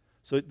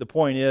 So the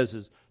point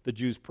is the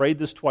Jews prayed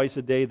this twice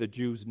a day. The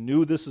Jews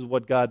knew this is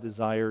what God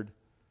desired,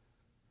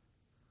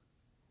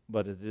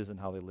 but it isn't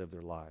how they live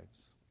their lives.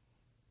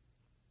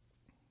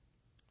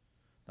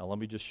 Now let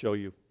me just show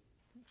you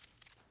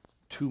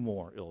two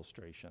more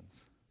illustrations.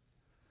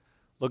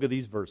 Look at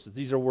these verses.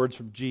 These are words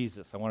from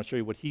Jesus. I want to show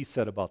you what he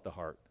said about the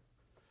heart.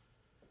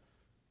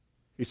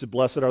 He said,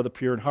 blessed are the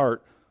pure in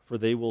heart, for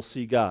they will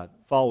see God.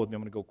 Follow with me.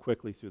 I'm going to go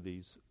quickly through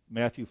these.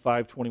 Matthew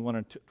 5:21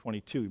 and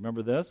 22.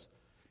 Remember this?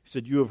 He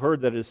said, you have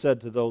heard that it is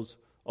said to those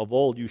of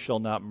old, you shall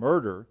not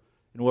murder,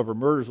 and whoever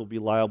murders will be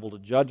liable to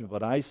judgment.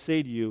 But I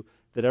say to you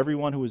that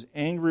everyone who is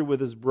angry with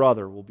his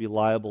brother will be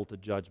liable to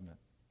judgment.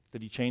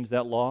 Did he change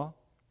that law?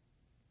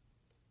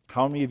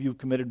 How many of you have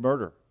committed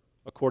murder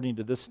according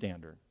to this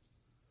standard?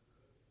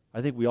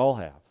 I think we all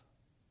have,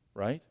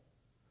 right?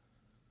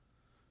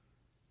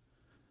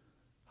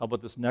 How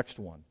about this next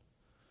one?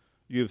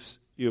 You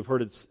have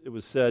heard it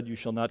was said, you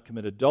shall not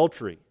commit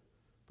adultery.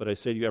 But I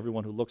say to you,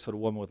 everyone who looks at a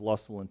woman with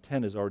lustful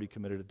intent has already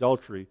committed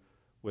adultery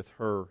with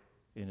her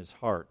in his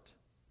heart.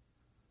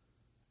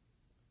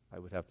 I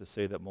would have to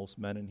say that most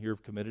men in here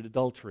have committed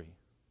adultery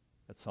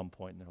at some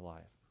point in their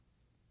life.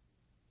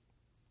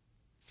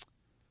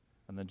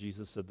 And then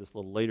Jesus said this a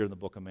little later in the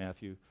book of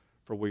Matthew,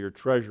 for where your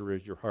treasure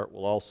is, your heart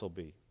will also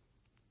be.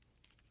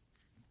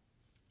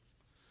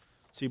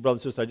 See,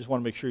 brothers and sisters, I just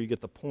want to make sure you get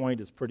the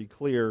point. It's pretty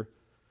clear.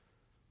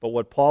 But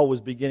what Paul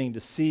was beginning to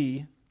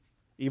see,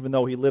 even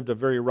though he lived a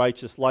very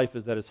righteous life,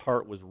 is that his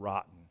heart was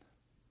rotten.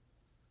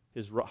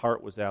 His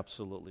heart was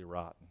absolutely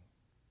rotten.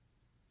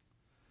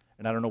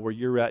 And I don't know where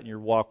you're at in your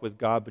walk with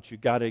God, but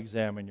you've got to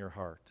examine your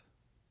heart.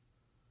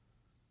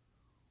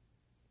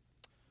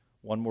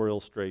 One more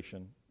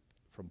illustration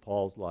from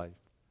Paul's life.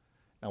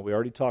 Now, we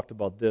already talked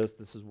about this.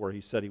 This is where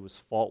he said he was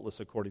faultless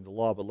according to the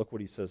law, but look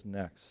what he says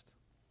next.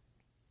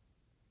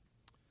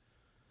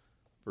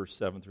 Verse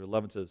 7 through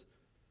 11 says,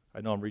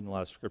 I know I'm reading a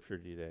lot of scripture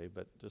today,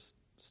 but just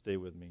stay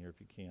with me here if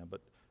you can. But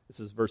it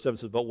says, verse 7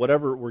 says, but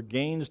whatever were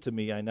gains to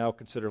me, I now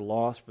consider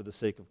loss for the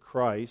sake of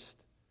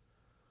Christ.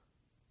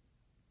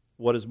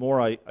 What is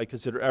more, I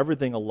consider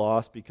everything a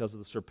loss because of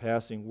the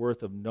surpassing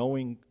worth of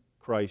knowing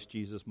Christ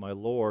Jesus my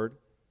Lord,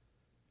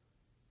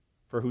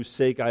 for whose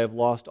sake I have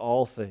lost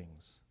all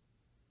things.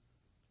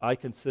 I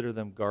consider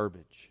them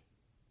garbage.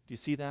 Do you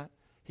see that?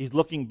 He's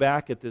looking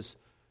back at this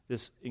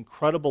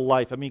incredible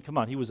life. I mean, come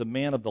on, he was a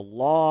man of the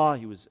law.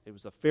 He was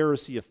a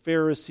Pharisee of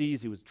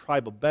Pharisees. He was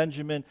tribe of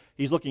Benjamin.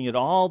 He's looking at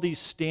all these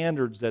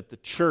standards that the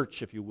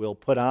church, if you will,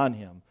 put on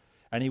him.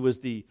 And he was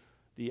the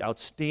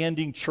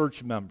outstanding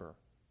church member.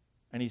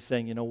 And he's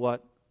saying, you know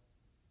what?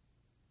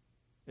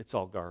 It's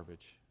all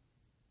garbage.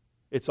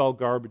 It's all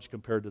garbage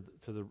compared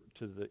to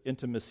the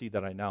intimacy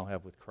that I now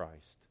have with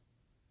Christ.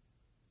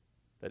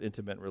 That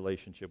intimate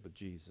relationship with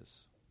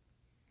Jesus.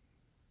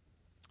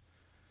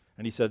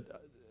 And he said,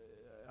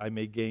 I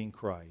may gain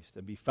Christ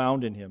and be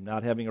found in him,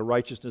 not having a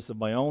righteousness of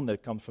my own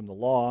that comes from the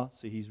law.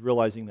 See, he's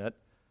realizing that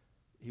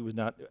he was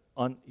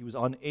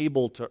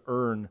unable to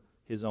earn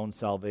his own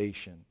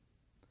salvation,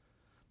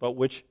 but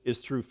which is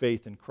through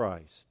faith in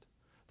Christ.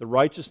 The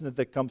righteousness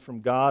that comes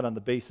from God on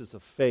the basis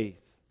of faith.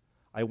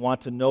 I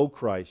want to know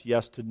Christ,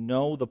 yes, to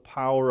know the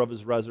power of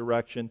his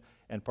resurrection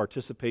and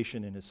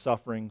participation in his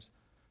sufferings,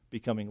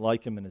 becoming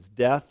like him in his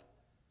death,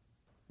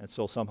 and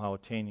so somehow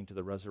attaining to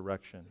the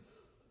resurrection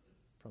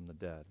from the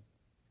dead.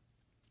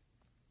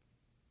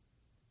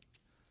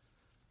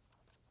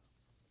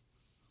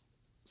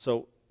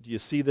 So, do you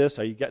see this?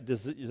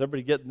 Is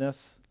everybody getting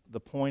this? The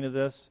point of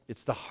this?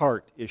 It's the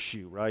heart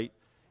issue, right?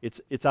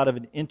 It's out of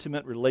an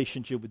intimate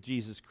relationship with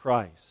Jesus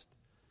Christ.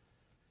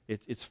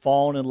 It's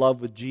falling in love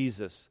with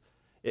Jesus.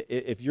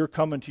 If you're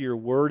coming to your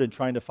word and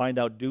trying to find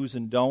out do's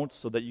and don'ts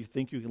so that you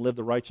think you can live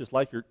the righteous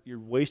life, you're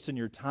wasting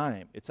your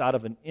time. It's out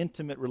of an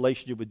intimate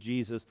relationship with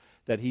Jesus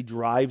that he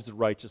drives the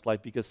righteous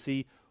life. Because,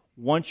 see,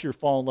 once you're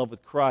falling in love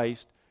with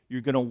Christ, you're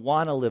going to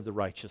want to live the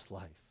righteous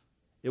life.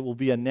 It will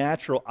be a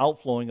natural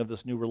outflowing of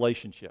this new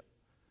relationship.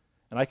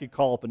 And I could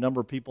call up a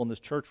number of people in this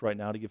church right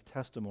now to give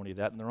testimony of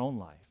that in their own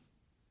life.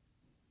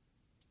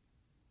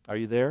 Are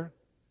you there?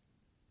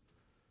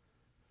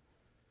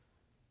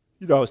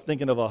 You know, I was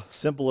thinking of a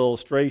simple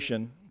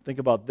illustration. Think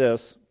about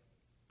this.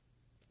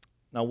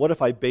 Now, what if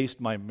I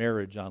based my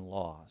marriage on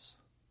laws?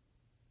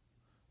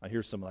 Now,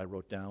 here's some that I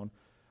wrote down.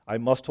 I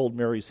must hold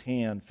Mary's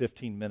hand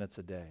 15 minutes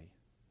a day.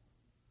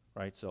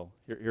 Right, so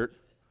here.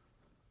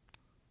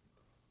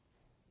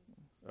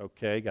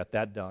 Okay, got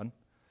that done.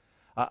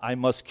 I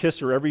must kiss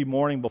her every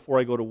morning before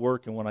I go to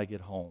work and when I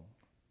get home.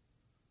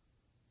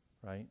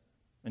 Right?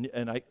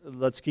 And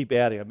let's keep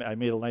adding. I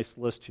made a nice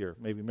list here.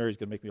 Maybe Mary's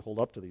going to make me hold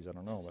up to these. I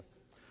don't know. But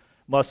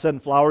must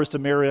send flowers to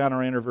Mary on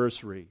our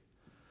anniversary.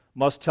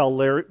 Must tell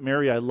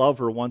Mary I love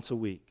her once a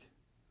week.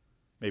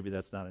 Maybe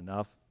that's not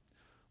enough.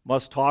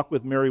 Must talk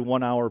with Mary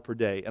 1 hour per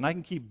day. And I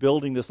can keep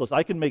building this list.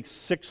 I can make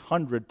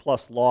 600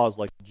 plus laws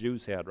like the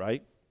Jews had,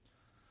 right?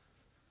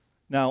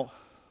 Now,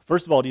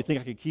 first of all, do you think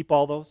I could keep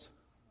all those?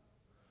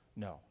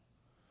 No.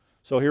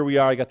 So here we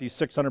are. I got these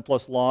 600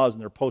 plus laws,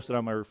 and they're posted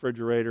on my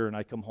refrigerator, and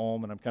I come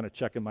home, and I'm kind of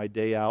checking my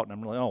day out, and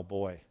I'm like, oh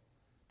boy,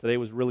 today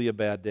was really a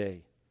bad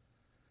day.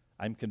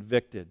 I'm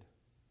convicted.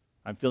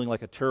 I'm feeling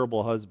like a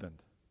terrible husband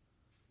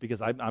because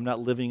I'm not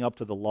living up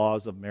to the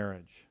laws of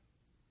marriage.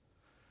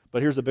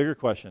 But here's a bigger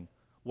question.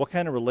 What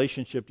kind of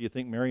relationship do you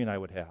think Mary and I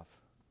would have?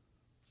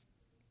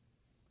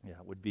 Yeah,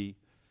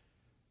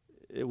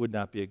 it would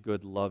not be a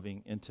good,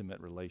 loving,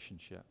 intimate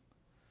relationship.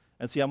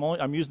 And see,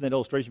 I'm using that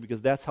illustration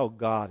because that's how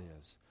God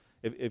is.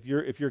 If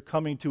you're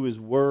coming to his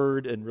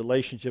word and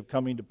relationship,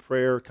 coming to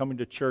prayer, coming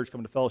to church,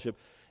 coming to fellowship,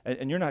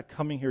 and you're not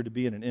coming here to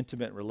be in an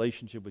intimate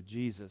relationship with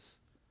Jesus,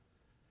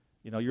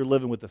 you know, you're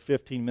living with the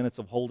 15 minutes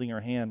of holding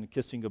her hand and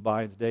kissing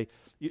goodbye today,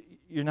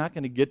 you're not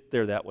going to get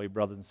there that way,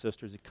 brothers and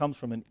sisters. It comes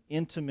from an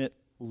intimate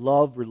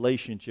love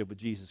relationship with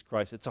Jesus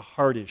Christ. It's a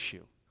heart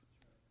issue.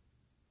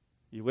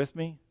 You with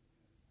me?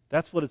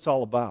 That's what it's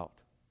all about.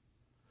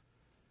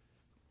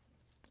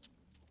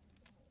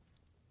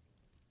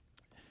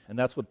 And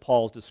that's what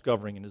Paul's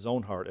discovering in his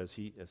own heart as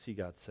he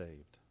got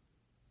saved.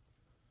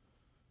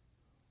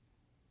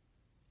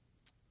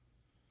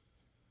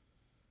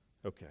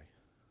 Okay,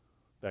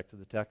 back to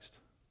the text.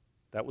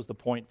 That was the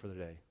point for the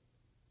day.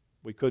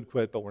 We could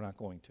quit, but we're not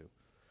going to.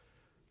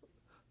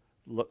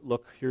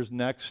 Look, here's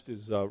next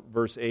is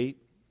verse 8.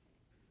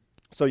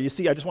 So you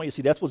see, I just want you to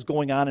see that's what's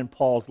going on in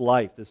Paul's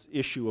life, this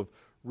issue of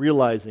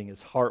realizing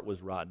his heart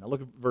was rotten. Now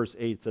look at verse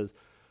 8. It says,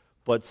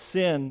 but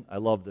sin, I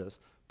love this,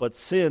 but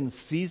sin,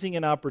 seizing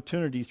an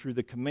opportunity through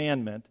the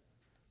commandment,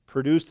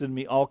 produced in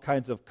me all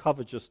kinds of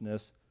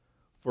covetousness,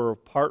 for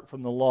apart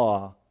from the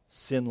law,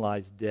 sin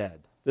lies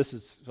dead. This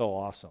is so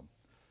awesome.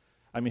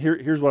 I mean,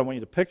 here's what I want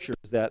you to picture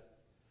is that,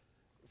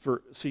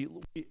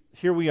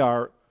 here we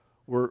are,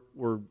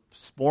 we're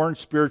born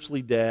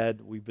spiritually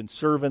dead. We've been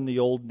serving the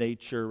old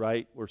nature,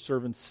 right? We're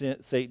serving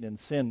Satan and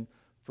sin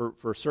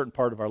for a certain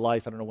part of our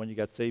life. I don't know when you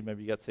got saved.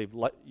 Maybe you got saved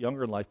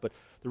younger in life. But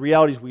the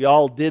reality is we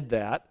all did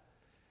that.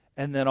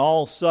 And then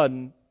all of a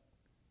sudden,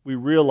 we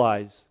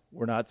realize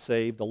we're not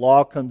saved. The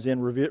law comes in,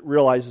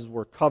 realizes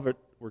we're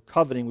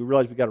coveting. We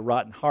realize we've got a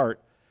rotten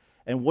heart.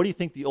 And what do you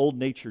think the old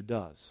nature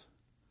does?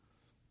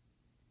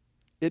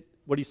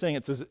 What he's saying,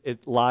 it says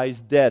it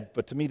lies dead.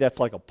 But to me, that's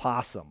like a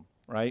possum,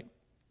 right?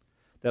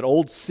 That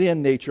old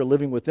sin nature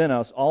living within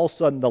us, all of a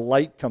sudden the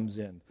light comes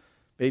in.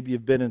 Maybe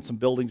you've been in some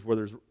buildings where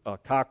there's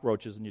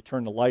cockroaches and you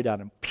turn the light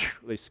on and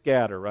they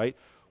scatter, right?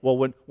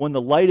 Well, when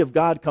the light of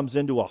God comes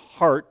into a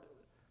heart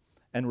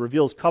and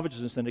reveals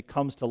covetousness and it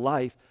comes to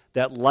life,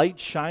 that light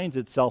shines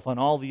itself on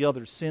all the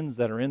other sins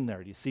that are in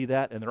there. Do you see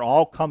that? And they're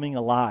all coming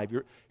alive.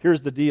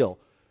 Here's the deal.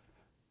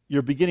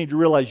 You're beginning to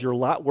realize you're a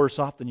lot worse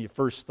off than you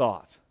first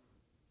thought.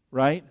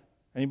 Right?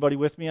 Anybody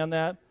with me on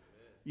that?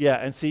 Yeah,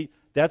 and see,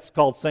 that's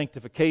called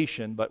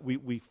sanctification, but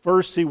we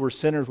first see we're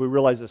sinners, we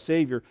realize the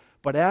Savior,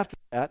 but after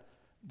that,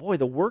 boy,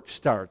 the work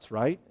starts,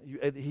 right?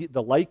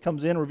 The light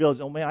comes in and reveals,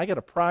 oh man, I got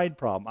a pride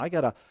problem, I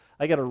got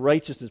a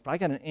righteousness problem, I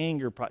got an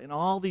anger problem, and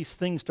all these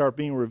things start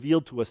being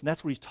revealed to us, and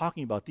that's what he's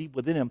talking about deep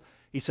within him.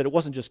 He said it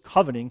wasn't just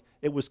coveting,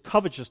 it was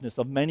covetousness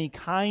of many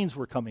kinds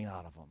were coming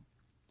out of him.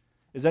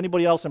 Is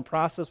anybody else in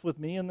process with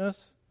me in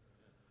this?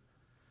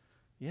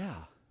 Yeah.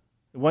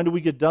 When do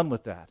we get done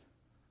with that?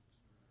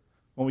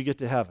 When we get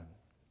to heaven.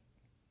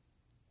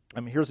 I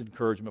mean, here's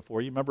encouragement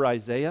for you. Remember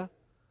Isaiah?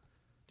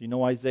 Do you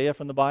know Isaiah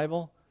from the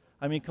Bible?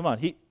 I mean, come on.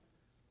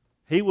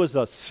 He was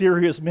a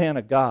serious man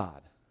of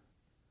God.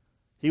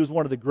 He was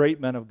one of the great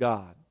men of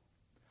God.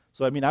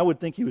 So, I mean, I would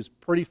think he was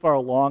pretty far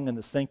along in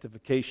the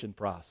sanctification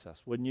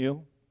process, wouldn't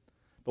you?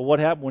 But what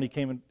happened when he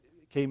came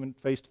in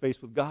face to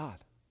face with God?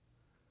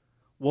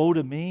 Woe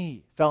to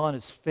me, fell on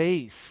his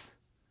face.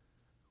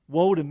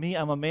 Woe to me,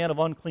 I'm a man of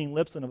unclean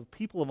lips and of a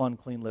people of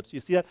unclean lips.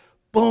 You see that?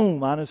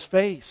 Boom, on his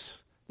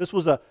face. This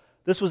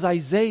was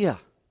Isaiah.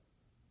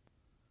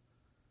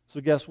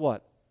 So guess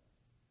what?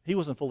 He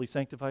wasn't fully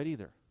sanctified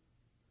either.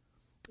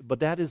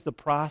 But that is the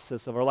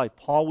process of our life.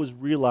 Paul was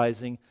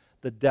realizing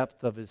the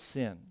depth of his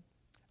sin.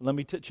 Let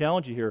me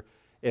challenge you here.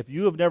 If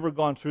you have never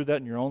gone through that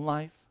in your own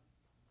life,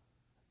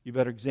 you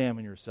better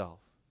examine yourself.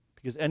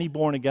 Because any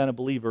born-again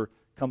believer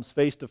comes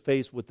face to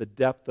face with the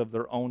depth of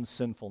their own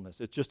sinfulness.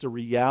 It's just a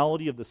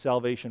reality of the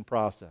salvation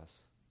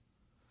process.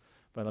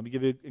 But let me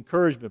give you an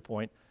encouragement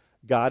point.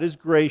 God is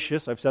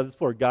gracious. I've said this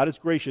before. God is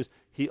gracious.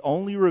 He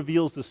only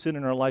reveals the sin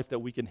in our life that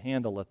we can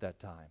handle at that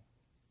time.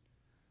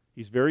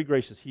 He's very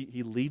gracious.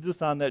 He leads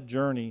us on that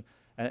journey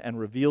and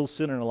reveals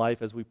sin in our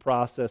life as we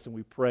process and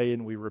we pray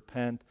and we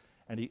repent,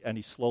 and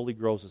he slowly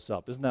grows us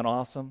up. Isn't that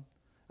awesome?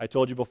 I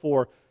told you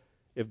before,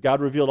 if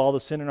God revealed all the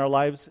sin in our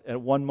lives at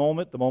one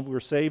moment, the moment we were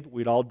saved,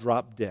 we'd all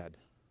drop dead.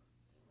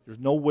 There's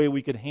no way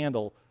we could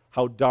handle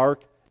how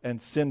dark and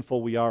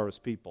sinful we are as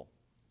people.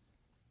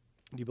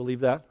 Do you believe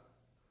that?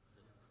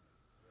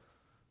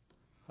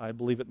 I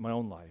believe it in my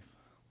own life.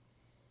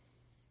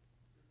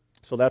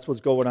 So that's what's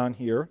going on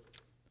here.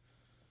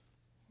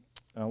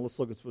 Let's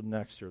look at what's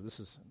next here. This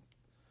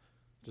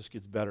just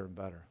gets better and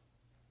better.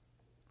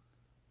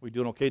 We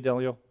doing okay,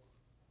 Delio?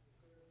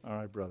 All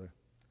right, brother.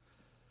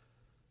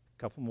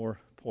 A couple more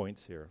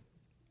points here.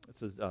 It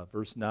says,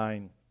 verse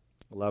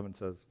 9:11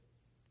 says,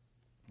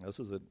 this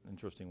is an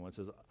interesting one. It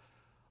says,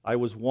 I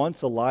was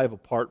once alive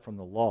apart from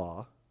the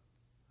law,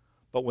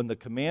 but when the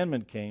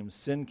commandment came,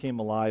 sin came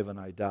alive and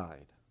I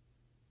died.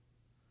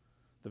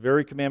 The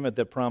very commandment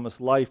that promised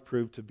life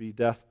proved to be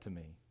death to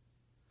me.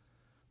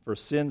 For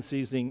sin,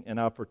 seizing an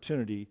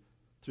opportunity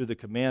through the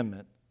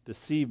commandment,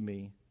 deceived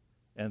me,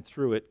 and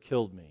through it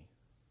killed me.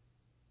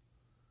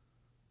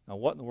 Now,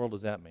 what in the world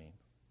does that mean?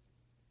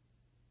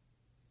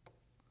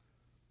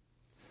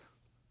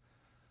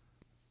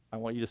 I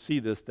want you to see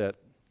this, that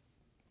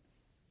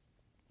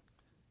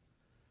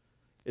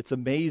it's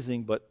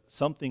amazing, but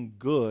something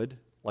good,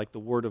 like the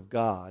Word of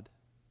God,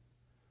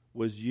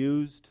 was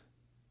used,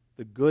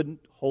 the good,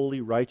 holy,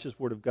 righteous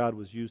Word of God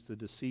was used to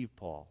deceive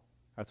Paul.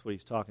 That's what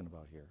he's talking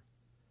about here.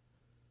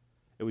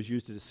 It was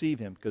used to deceive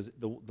him because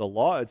the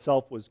law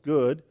itself was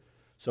good,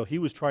 so he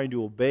was trying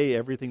to obey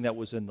everything that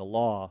was in the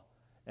law,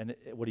 and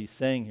what he's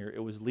saying here,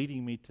 it was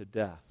leading me to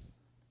death.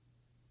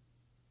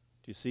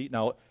 Do you see?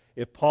 Now,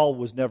 if Paul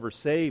was never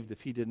saved,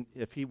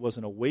 if he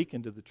wasn't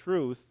awakened to the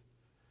truth,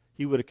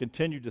 he would have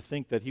continued to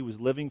think that he was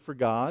living for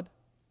God.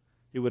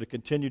 He would have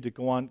continued to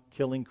go on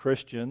killing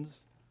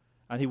Christians,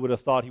 and he would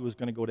have thought he was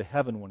going to go to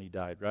heaven when he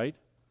died, right?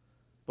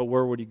 But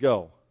where would he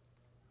go?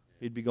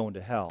 He'd be going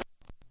to hell.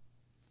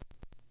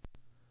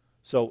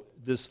 So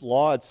this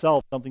law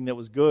itself, something that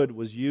was good,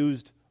 was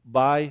used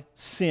by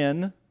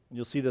sin, and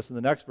you'll see this in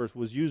the next verse,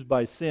 was used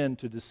by sin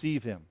to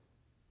deceive him.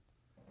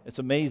 It's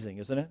amazing,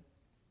 isn't it?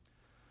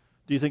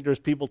 Do you think there's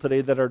people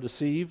today that are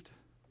deceived?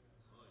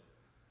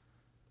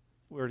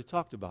 We already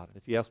talked about it.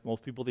 If you ask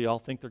most people, they all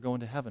think they're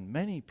going to heaven.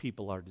 Many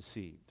people are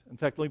deceived. In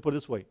fact, let me put it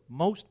this way.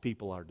 Most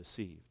people are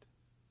deceived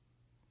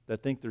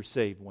that think they're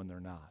saved when they're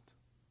not.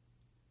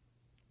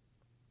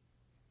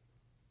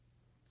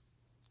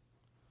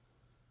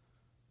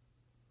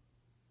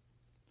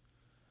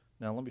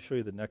 Now, let me show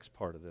you the next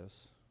part of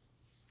this.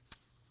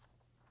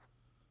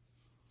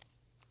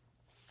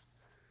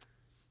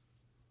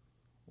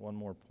 One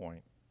more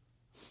point.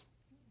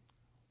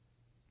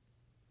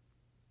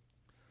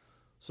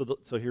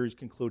 So here he's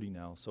concluding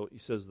now. So he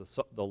says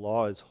the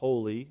law is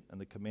holy, and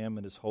the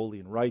commandment is holy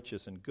and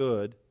righteous and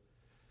good.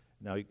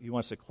 Now he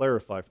wants to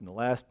clarify from the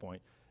last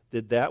point.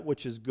 Did that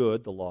which is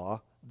good, the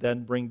law,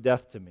 then bring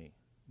death to me?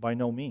 By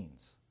no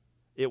means.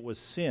 It was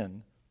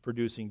sin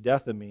producing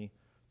death in me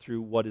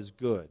through what is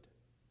good,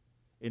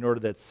 in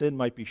order that sin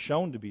might be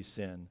shown to be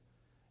sin,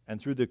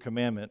 and through the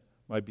commandment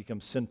might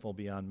become sinful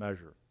beyond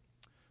measure.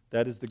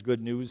 That is the good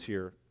news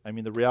here. I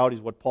mean, the reality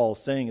is what Paul is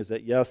saying is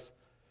that, yes,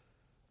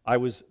 I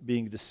was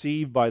being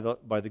deceived by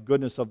the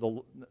goodness of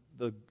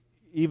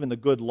even the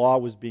good law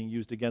was being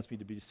used against me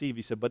to be deceived.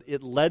 He said, but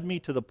it led me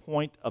to the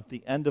point of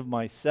the end of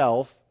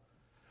myself,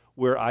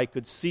 where I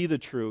could see the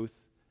truth,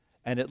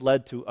 and it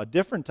led to a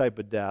different type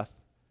of death,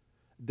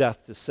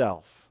 death to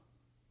self,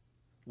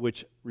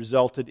 which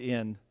resulted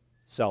in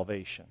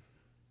salvation.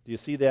 Do you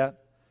see that?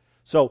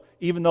 So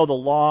even though the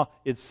law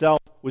itself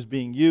was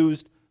being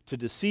used to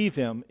deceive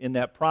him in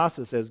that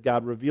process as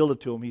God revealed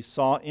it to him, he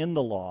saw in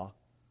the law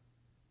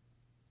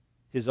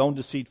his own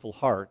deceitful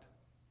heart.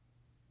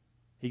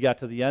 He got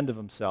to the end of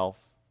himself,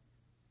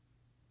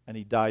 and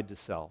he died to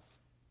self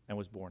and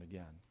was born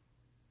again.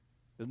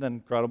 Isn't that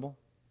incredible?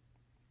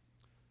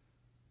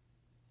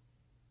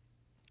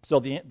 So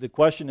the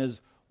question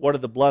is, what are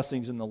the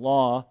blessings in the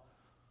law?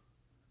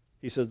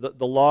 He says that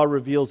the law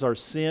reveals our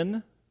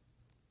sin.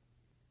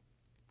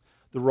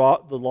 The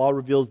law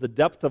reveals the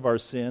depth of our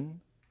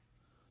sin.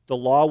 The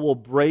law will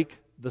break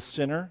the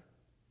sinner,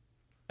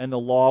 and the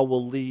law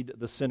will lead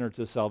the sinner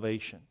to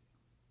salvation.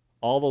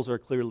 All those are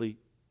clearly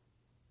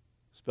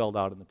spelled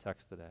out in the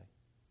text today.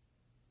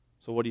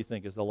 So what do you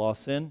think? Is the law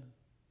sin?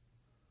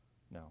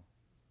 No.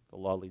 The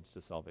law leads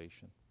to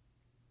salvation.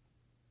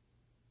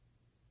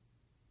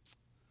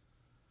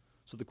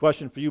 So the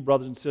question for you,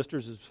 brothers and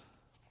sisters, is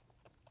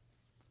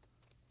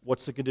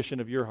what's the condition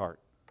of your heart?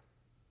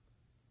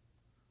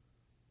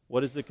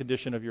 What is the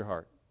condition of your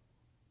heart?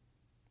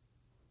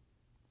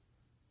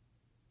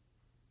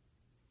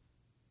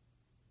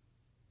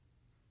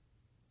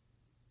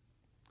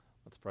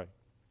 Let's pray.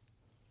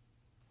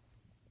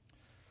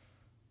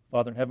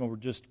 Father in heaven, we're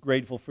just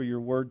grateful for your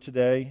word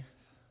today.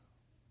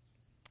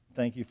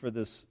 Thank you for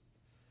this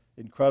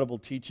incredible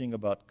teaching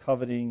about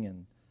coveting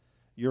and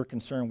your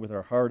concern with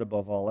our heart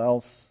above all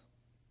else.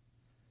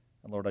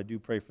 And Lord, I do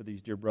pray for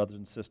these dear brothers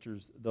and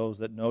sisters, those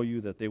that know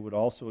you, that they would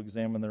also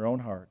examine their own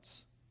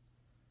hearts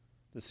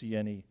to see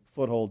any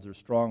footholds or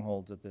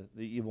strongholds that the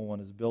evil one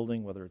is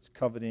building, whether it's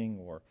coveting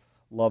or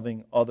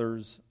loving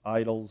others,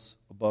 idols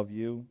above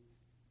you.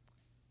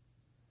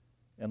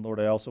 And Lord,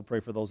 I also pray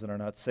for those that are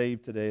not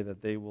saved today,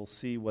 that they will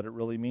see what it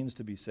really means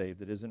to be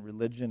saved. It isn't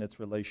religion, it's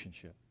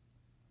relationship.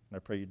 And I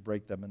pray you'd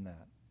break them in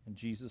that. In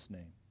Jesus'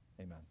 name,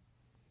 amen.